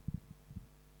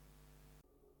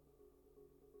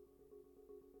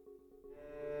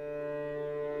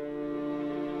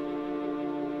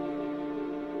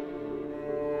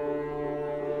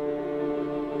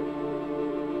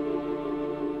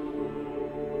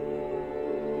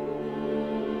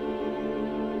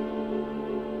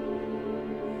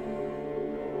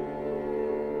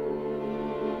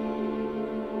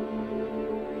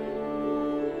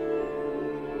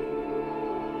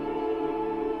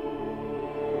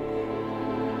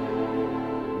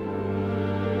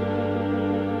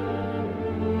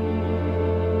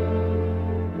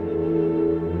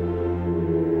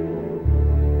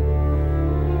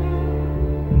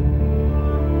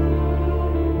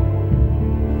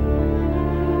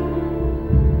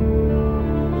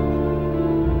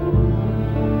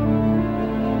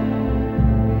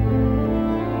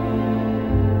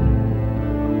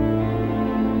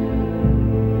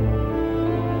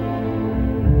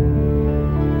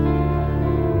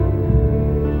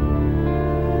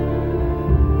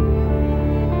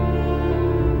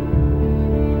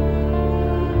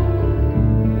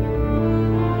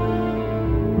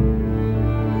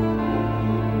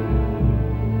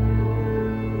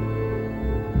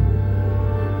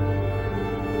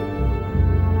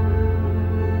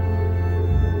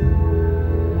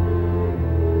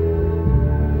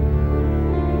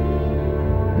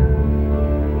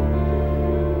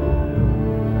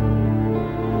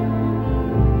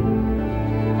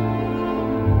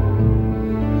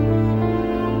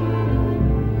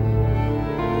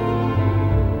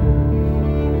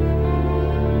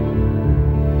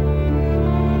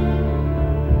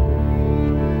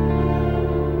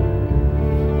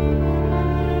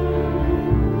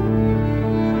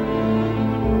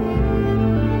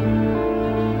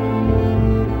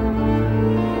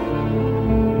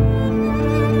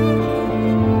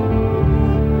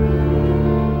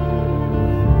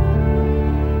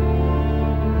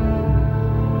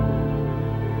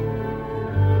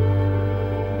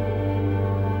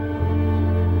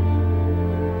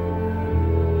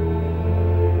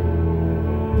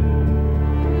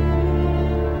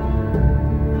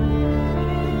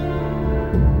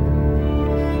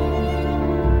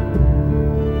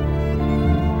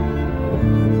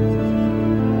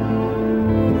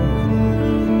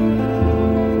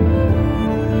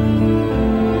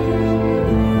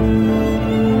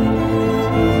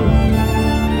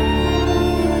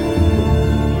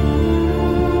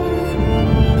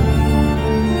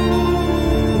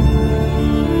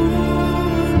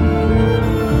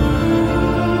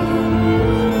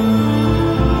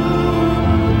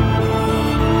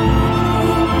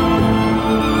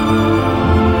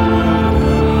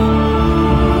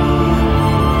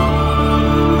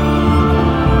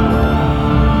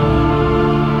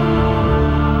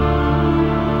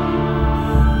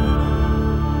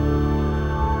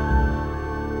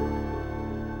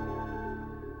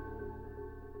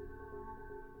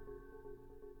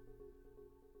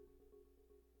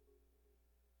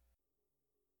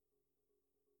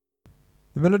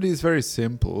 The melody is very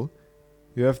simple.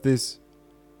 You have this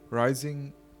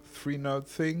rising 3-note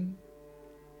thing,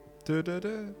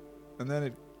 da-da-da, and then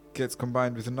it gets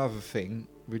combined with another thing,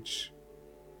 which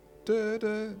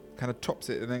da-da, kind of tops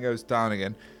it and then goes down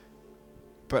again.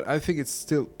 But I think it's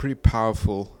still pretty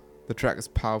powerful. The track is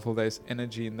powerful. There's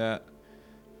energy in that.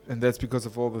 And that's because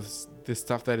of all this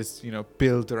stuff that is,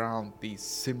 built around these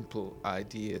simple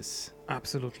ideas.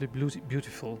 Absolutely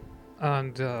beautiful.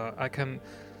 and I can.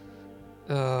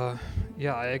 I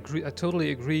agree. I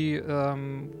totally agree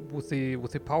with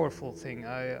the powerful thing.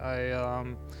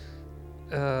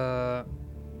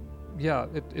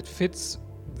 It fits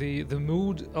the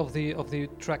mood of the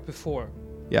track before.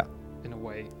 Yeah. In a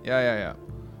way. Yeah.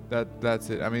 That's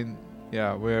it. I mean,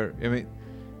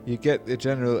 you get the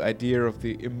general idea of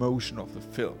the emotion of the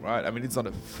film, right? I mean, it's not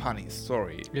a funny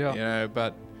story,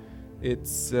 but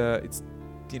it's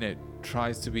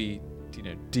tries to be,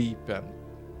 deep and,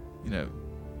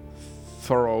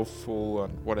 thoroughful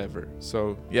and whatever.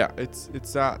 So yeah, it's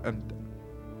that, and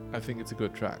I think it's a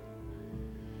good track.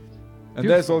 And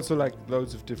there's also like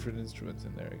loads of different instruments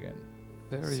in there again.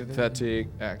 Very synthetic,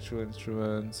 actual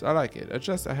instruments. I like it.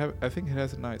 I think it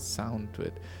has a nice sound to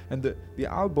it. And the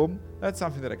album, that's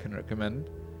something that I can recommend.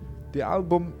 The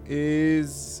album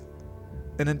is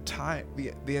the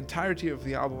entirety of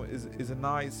the album is a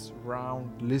nice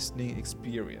round listening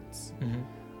experience. Mm-hmm.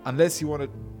 Unless you want to,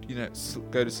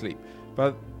 go to sleep.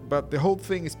 But the whole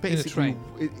thing is basically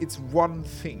it's one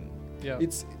thing. Yeah.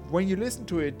 It's when you listen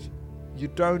to it, you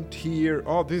don't hear,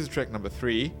 oh, this is track number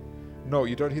 3. No,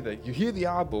 you don't hear that. You hear the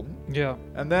album. Yeah.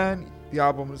 And then the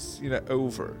album is,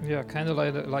 over. Yeah, kind of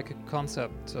like a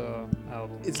concept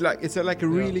album. It's like a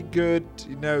really good,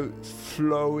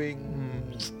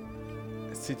 flowing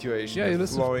situation. Yeah, you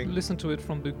listen to it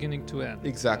from beginning to end.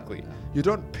 Exactly. Yeah. You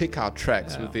don't pick out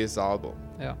tracks with this album.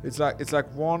 Yeah. It's like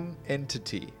one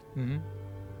entity. Mm-hmm.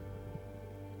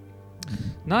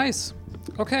 Nice.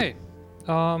 Okay.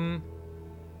 To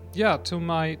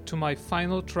my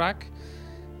final track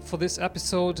for this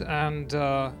episode, and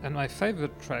my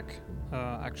favorite track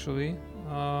actually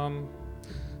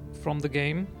from the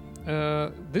game.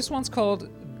 This one's called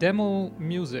Demo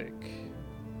Music.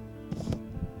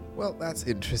 Well, that's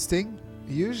interesting.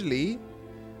 Usually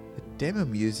the demo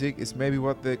music is maybe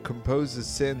what the composer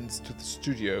sends to the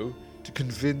studio to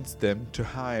convince them to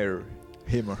hire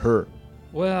him or her.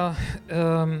 Well,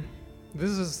 this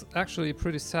is actually a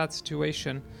pretty sad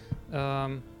situation.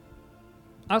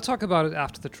 I'll talk about it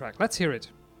after the track. Let's hear it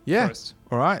first.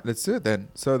 All right, let's do it then.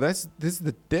 So this is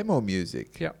the demo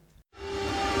music. Yeah.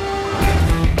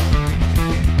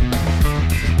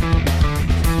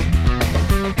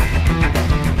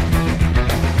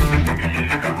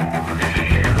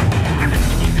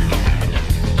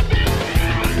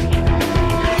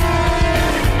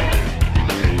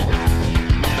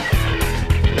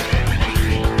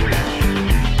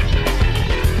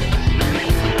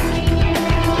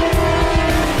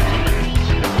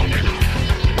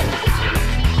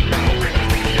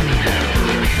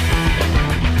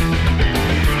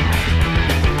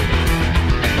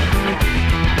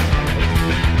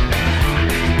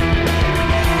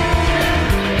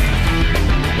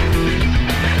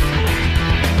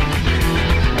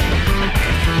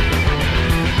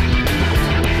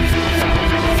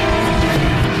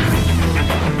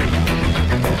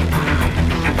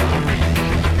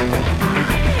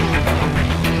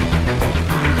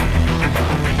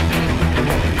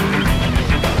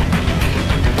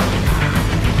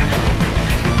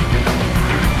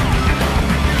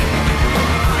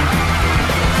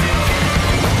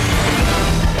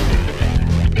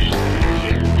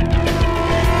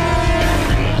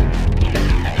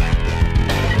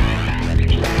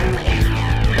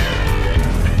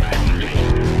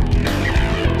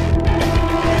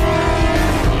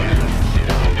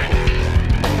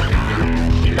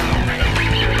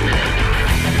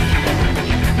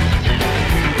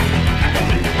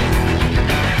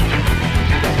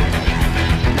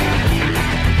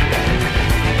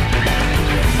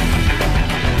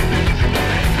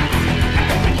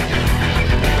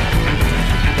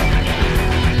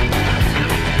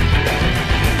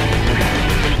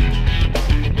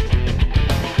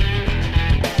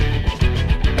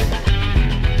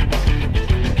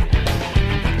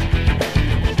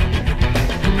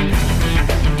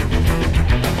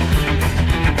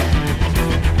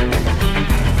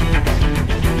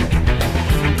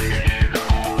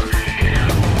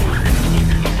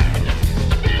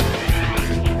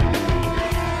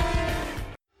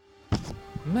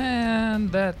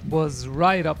 That was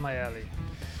right up my alley.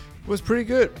 It was pretty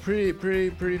good,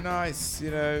 pretty nice.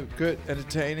 Good,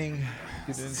 entertaining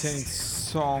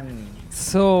song.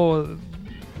 So,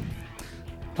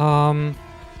 to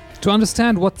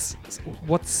understand what's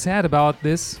sad about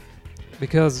this,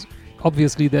 because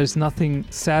obviously there's nothing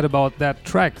sad about that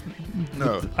track.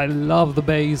 No. I love the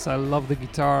bass. I love the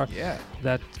guitar. Yeah.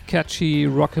 That catchy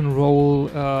rock and roll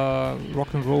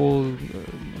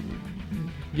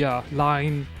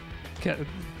line.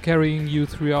 Carrying you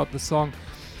throughout the song.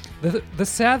 The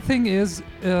sad thing is,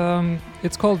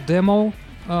 it's called demo,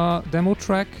 demo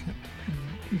track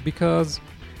because,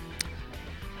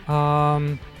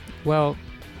 well,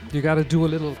 you got to do a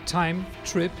little time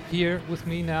trip here with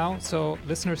me now. So,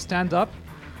 listeners, stand up,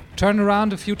 turn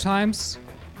around a few times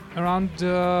around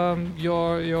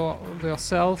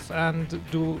yourself, and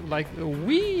do like a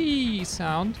wee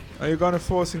sound. Are you gonna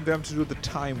forcing them to do the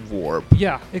time warp?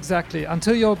 Yeah, exactly.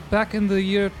 Until you're back in the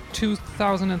year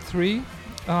 2003,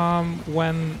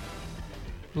 when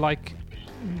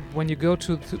you go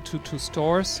to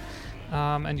stores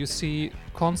and you see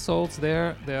consoles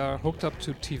there, they are hooked up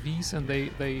to TVs and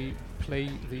they play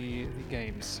the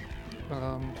games.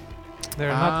 They're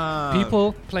not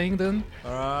people playing them,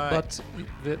 but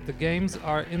the games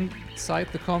are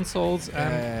inside the consoles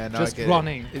and just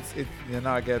running.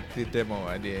 Now I get the demo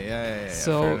idea. Yeah.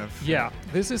 So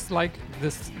this is like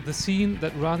the scene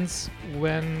that runs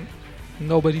when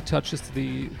nobody touches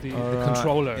the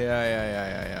controller.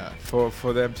 Yeah.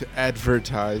 For them to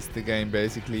advertise the game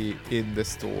basically in the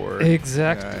store.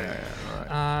 Exactly. Right.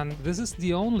 And this is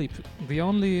the only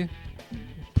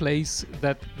place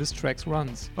that this track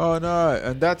runs. Oh no,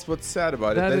 and that's what's sad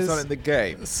about it. That's not in the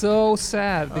game. So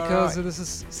sad because Alright. this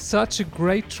is such a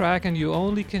great track and you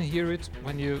only can hear it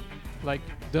when you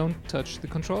don't touch the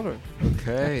controller.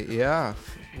 Okay, yeah.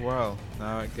 Well,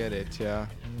 now I get it, yeah.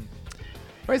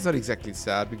 But it's not exactly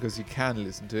sad because you can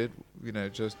listen to it,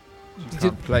 just you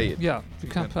can't play it. Yeah, you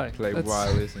can't play. Play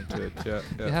while listening to it, yeah.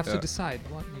 You have to decide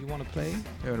what you want to play.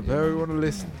 Yeah, but we want to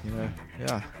listen,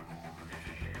 yeah.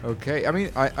 Okay, I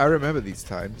mean, I remember these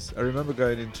times. I remember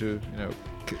going into,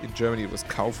 in Germany it was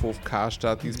Kaufhof,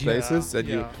 Karstadt, these places. And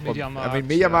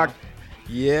Mediamarkt.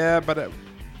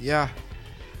 Mediamarkt,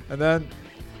 and then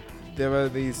there were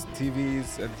these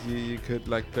TVs and you could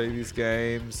play these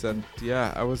games, and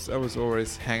I was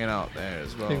always hanging out there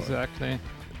as well. Exactly.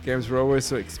 Games were always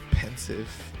so expensive.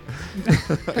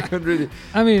 I couldn't really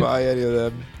buy any of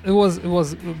them. It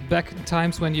was back in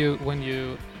times when you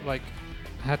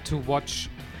had to watch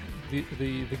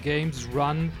the games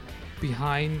run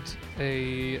behind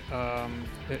a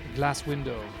glass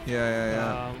window.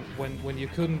 Yeah. When you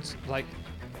couldn't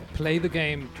play the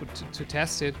game to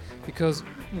test it, because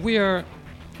we are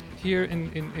here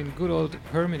in good old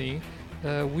Germany.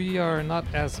 We were not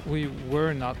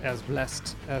as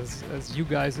blessed as you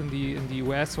guys in the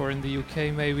US or in the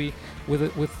UK maybe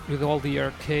with all the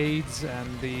arcades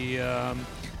and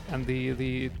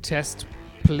the test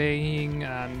playing,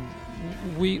 and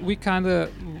we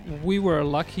were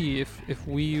lucky if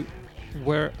we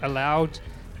were allowed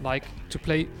to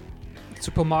play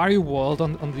Super Mario World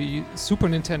on the Super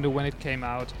Nintendo when it came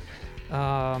out,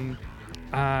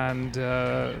 and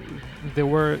there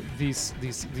were these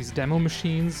demo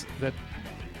machines that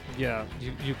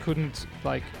you couldn't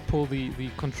pull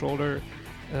the controller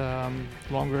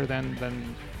longer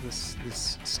than this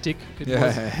stick.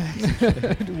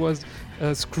 It was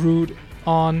screwed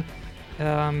on.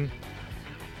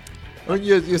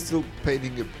 You're still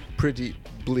painting a pretty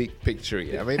bleak picture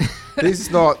here. I mean, this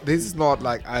is not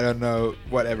like, I don't know,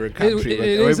 whatever country.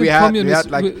 We had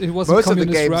most of the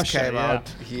games Russia, came out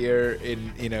here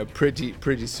in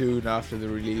pretty soon after the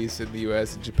release in the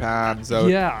US and Japan. So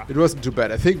it wasn't too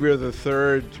bad. I think we're the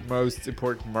third most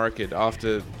important market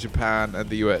after Japan and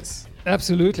the US.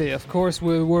 Absolutely, of course,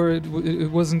 we were.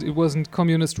 It wasn't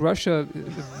communist Russia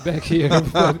back here,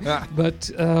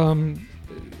 but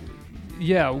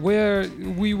where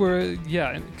we were,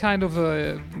 kind of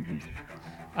a,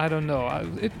 I don't know.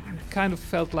 It kind of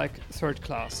felt like third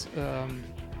class. I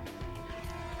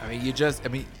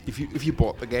mean, if you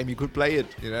bought the game, you could play it,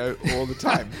 all the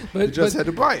time. You just had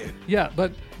to buy it. Yeah,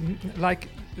 but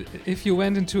if you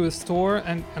went into a store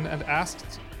and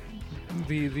asked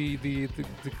the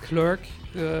clerk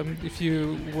if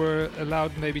you were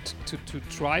allowed maybe to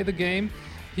try the game,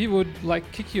 he would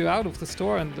kick you out of the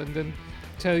store and then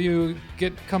tell you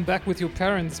come back with your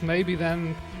parents, maybe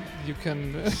then you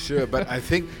can Sure, but I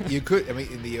think you could. I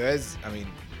mean, in the US,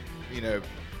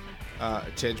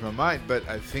 changed my mind, but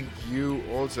I think you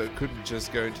also couldn't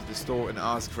just go into the store and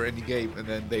ask for any game and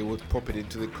then they would pop it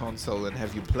into the console and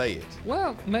have you play it.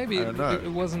 Well, maybe I don't know.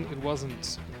 It wasn't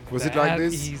Was that it like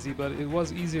this? easy, but it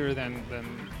was easier than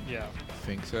I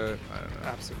think so. I don't know.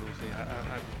 Absolutely.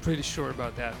 I'm pretty sure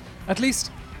about that. At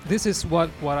least this is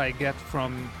what I get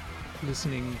from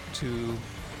listening to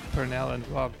Pernell and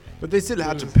Rob. But they still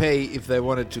had to pay if they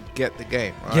wanted to get the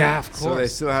game, right? Yeah, of course. So they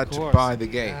still had to buy the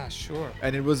game. Yeah, sure.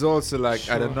 And it was also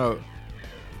I don't know,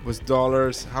 was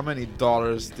dollars. How many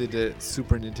dollars did a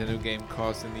Super Nintendo game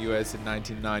cost in the US in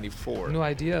 1994? No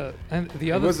idea. And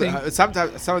the other thing,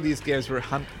 sometimes some of these games were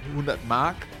 100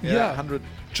 Mark, 100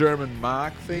 German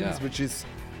Mark things, which is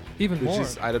Even which more.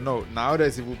 is, I don't know,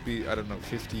 nowadays it would be, I don't know,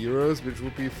 50 euros, which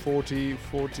would be 40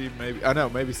 maybe, I know,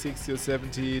 maybe 60 or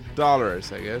 70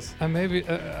 dollars, I guess. And maybe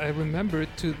I remember it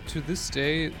to this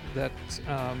day that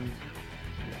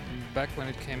back when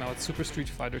it came out, Super Street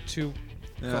Fighter 2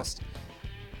 Yeah. cost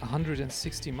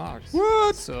 160 marks.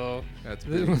 What? So That's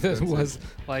pretty that expensive. was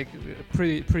like a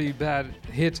pretty bad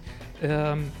hit.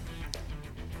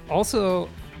 Also,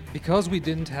 because we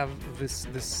didn't have this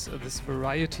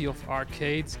variety of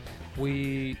arcades,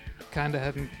 we kind of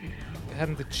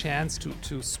hadn't the chance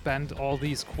to spend all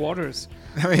these quarters.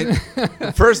 I mean,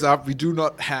 first up, we do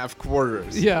not have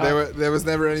quarters. Yeah. There was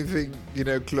never anything,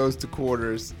 close to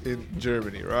quarters in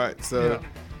Germany, right? So,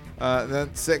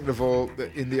 then second of all,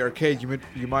 in the arcade,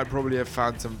 you might probably have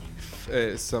found some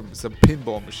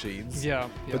pinball machines. Yeah.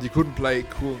 But you couldn't play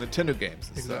cool Nintendo games.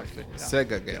 And Exactly, stuff.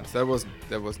 yeah. Sega games. That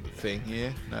wasn't a thing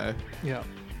here. No. Yeah.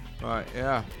 Right.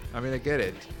 Yeah. I mean, I get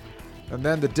it. And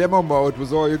then the demo mode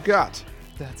was all you got.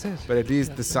 That's it. But at least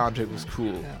That's the it. soundtrack was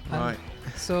cool. Yeah. Right.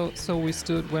 So we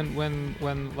stood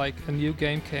when like a new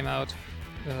game came out.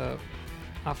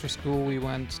 After school, we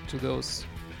went to those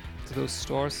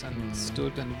stores and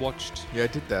stood and watched Yeah, I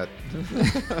did that.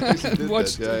 I actually did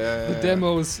watched that. Yeah, the yeah.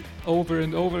 demos over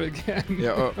and over again.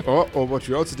 Yeah, or what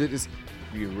we also did is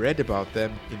we read about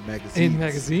them in magazines. In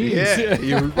magazines, Yeah, yeah.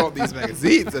 you bought these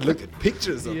magazines and looked at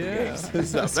pictures of Yeah. the games. and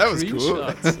stuff. That was cool.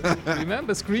 Screenshots.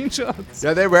 Remember screenshots?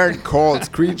 Yeah, they weren't called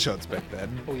screenshots back then.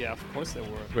 Oh yeah, of course they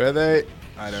were. Were they?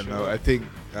 I don't know. Sure.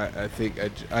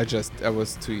 I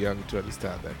was too young to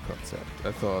understand that concept.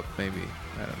 I thought maybe,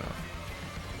 I don't know,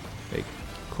 they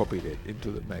copied it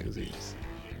into the magazines.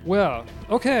 Well,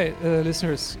 okay,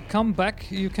 listeners, come back.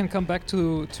 You can come back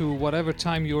to whatever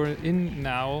time you're in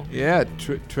now. Yeah,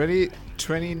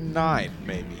 2029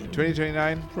 maybe.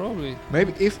 2029? Probably.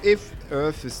 Maybe if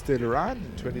Earth is still around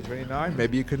in 2029,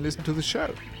 maybe you can listen to the show.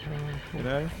 You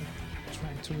know?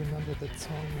 Trying to remember that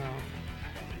song now.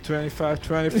 25,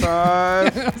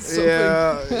 25. Something.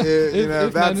 Yeah,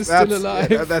 If man is still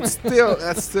alive. yeah, that's still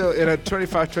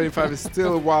 25, 25 is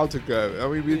still a while to go. I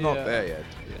mean, we're not Yeah. there yet.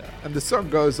 Yeah. And the song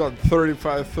goes on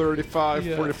 35, 35,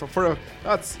 Yeah. 45, 40.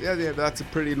 That's a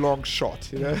pretty long shot,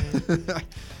 you know.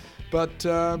 But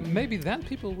Maybe then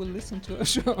people will listen to a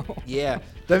show. yeah,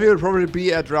 then we will probably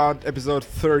be at around episode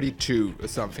 32 or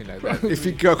something like that. If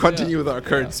we continue with our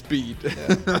current speed.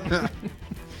 Yeah.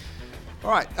 All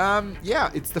right.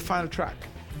 Yeah, it's the final track.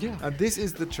 Yeah. And this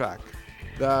is the track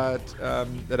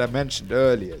that I mentioned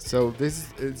earlier. So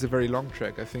it's a very long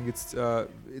track. I think it's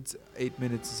 8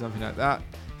 minutes or something like that.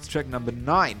 It's track number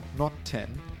 9, not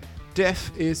 10.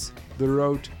 Death is the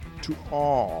road to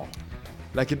awe.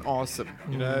 Like in awesome,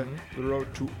 you know? The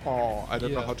road to awe. I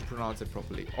don't know Yeah. how to pronounce it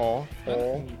properly. Awe?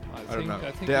 Awe? I don't know.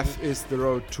 I think Death is the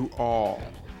road to awe.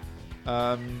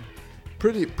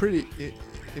 Pretty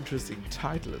interesting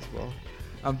title as well.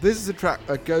 And this is a track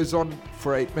that goes on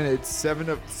for 8 minutes, seven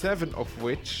of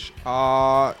which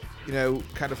are,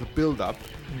 kind of a build-up.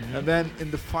 And then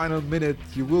in the final minute,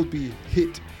 you will be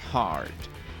hit hard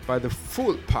by the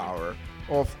full power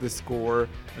of the score.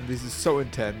 And this is so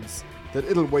intense that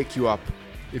it'll wake you up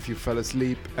if you fell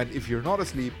asleep. And if you're not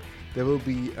asleep, there will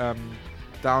be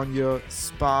down your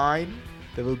spine,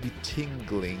 there will be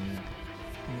tingling.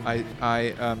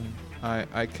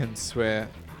 I can swear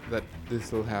that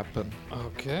this will happen.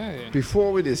 Okay.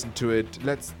 Before we listen to it,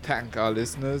 let's thank our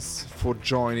listeners for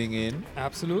joining in.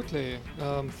 Absolutely.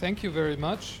 Thank you very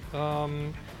much.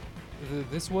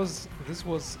 This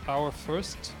was our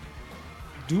first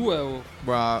duo.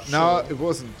 Well, Sure. no, it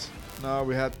wasn't. No,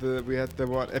 we had the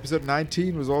one. Episode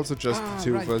 19 was also just the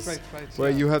two of us,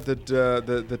 where yeah. you had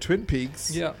the Twin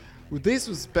Peaks. Yeah. Well, this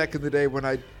was back in the day when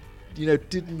I,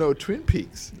 didn't know Twin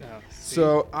Peaks. Yeah.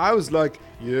 So I was like,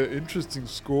 yeah, interesting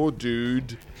score,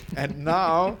 dude. And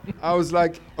now I was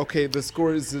like, okay, the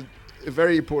score is a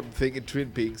very important thing in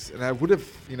Twin Peaks. And I would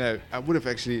have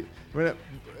actually,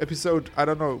 episode, I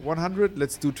don't know, 100,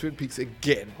 let's do Twin Peaks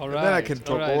again. All and right. then I can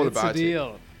talk all about It's a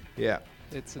deal. it. Yeah.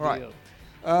 It's a All right.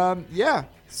 deal. Yeah.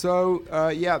 So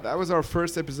that was our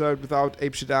first episode without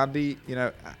Apeshit Andy.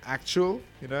 Actual.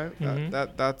 Mhm.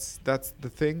 That's the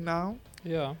thing now.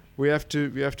 Yeah. We have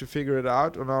to figure it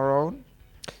out on our own,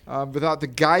 without the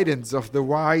guidance of the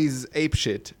wise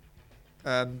apeshit.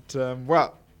 And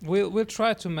We'll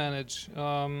try to manage.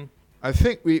 I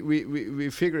think we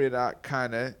figured it out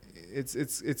kind of.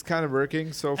 It's kind of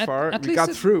working so far. at We least got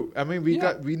it- through. I mean, we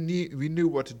Yeah. knew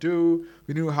what to do.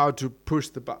 We knew how to push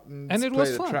the buttons, And it play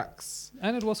was the fun. tracks.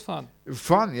 And it was fun.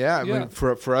 Fun, yeah. I Yeah. mean,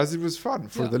 for us it was fun.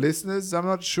 For Yeah. the listeners, I'm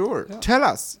not sure. Yeah. Tell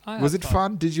us, I was had it fun.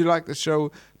 fun? Did you like the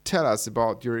show? Tell us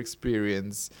about your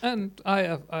experience. And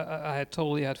I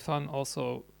totally had fun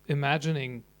also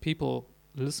imagining people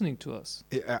listening to us.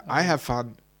 I have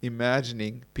fun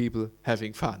imagining people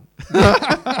having fun.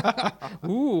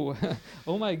 Ooh,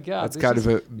 oh my God! That's this kind is-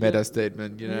 of a meta yeah,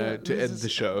 statement, you know, yeah, to this end is- the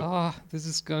show. This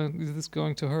is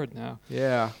going to hurt now.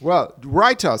 Yeah. Well,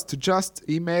 write us to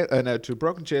to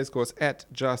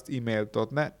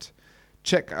brokenchairscores@justemail.net.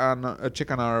 Check on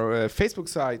our Facebook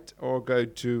site or go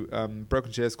to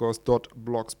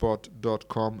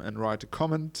brokenchairscores.blogspot.com and write a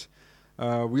comment.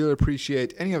 We'll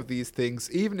appreciate any of these things,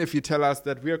 even if you tell us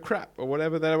that we are crap or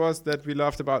whatever that was that we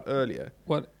laughed about earlier.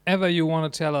 Whatever you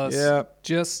want to tell us, Yeah.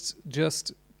 just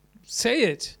say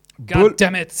it. Bull- God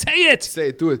damn it, say it! Say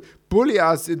it, do it. Bully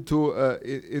us into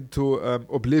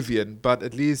oblivion, but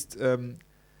at least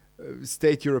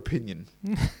state your opinion.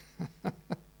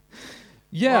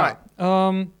 Yeah.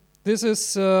 This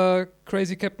is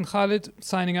Crazy Captain Khalid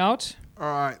signing out. All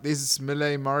right, this is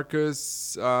Millet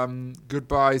Marcus.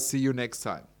 Goodbye. See you next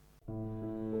time.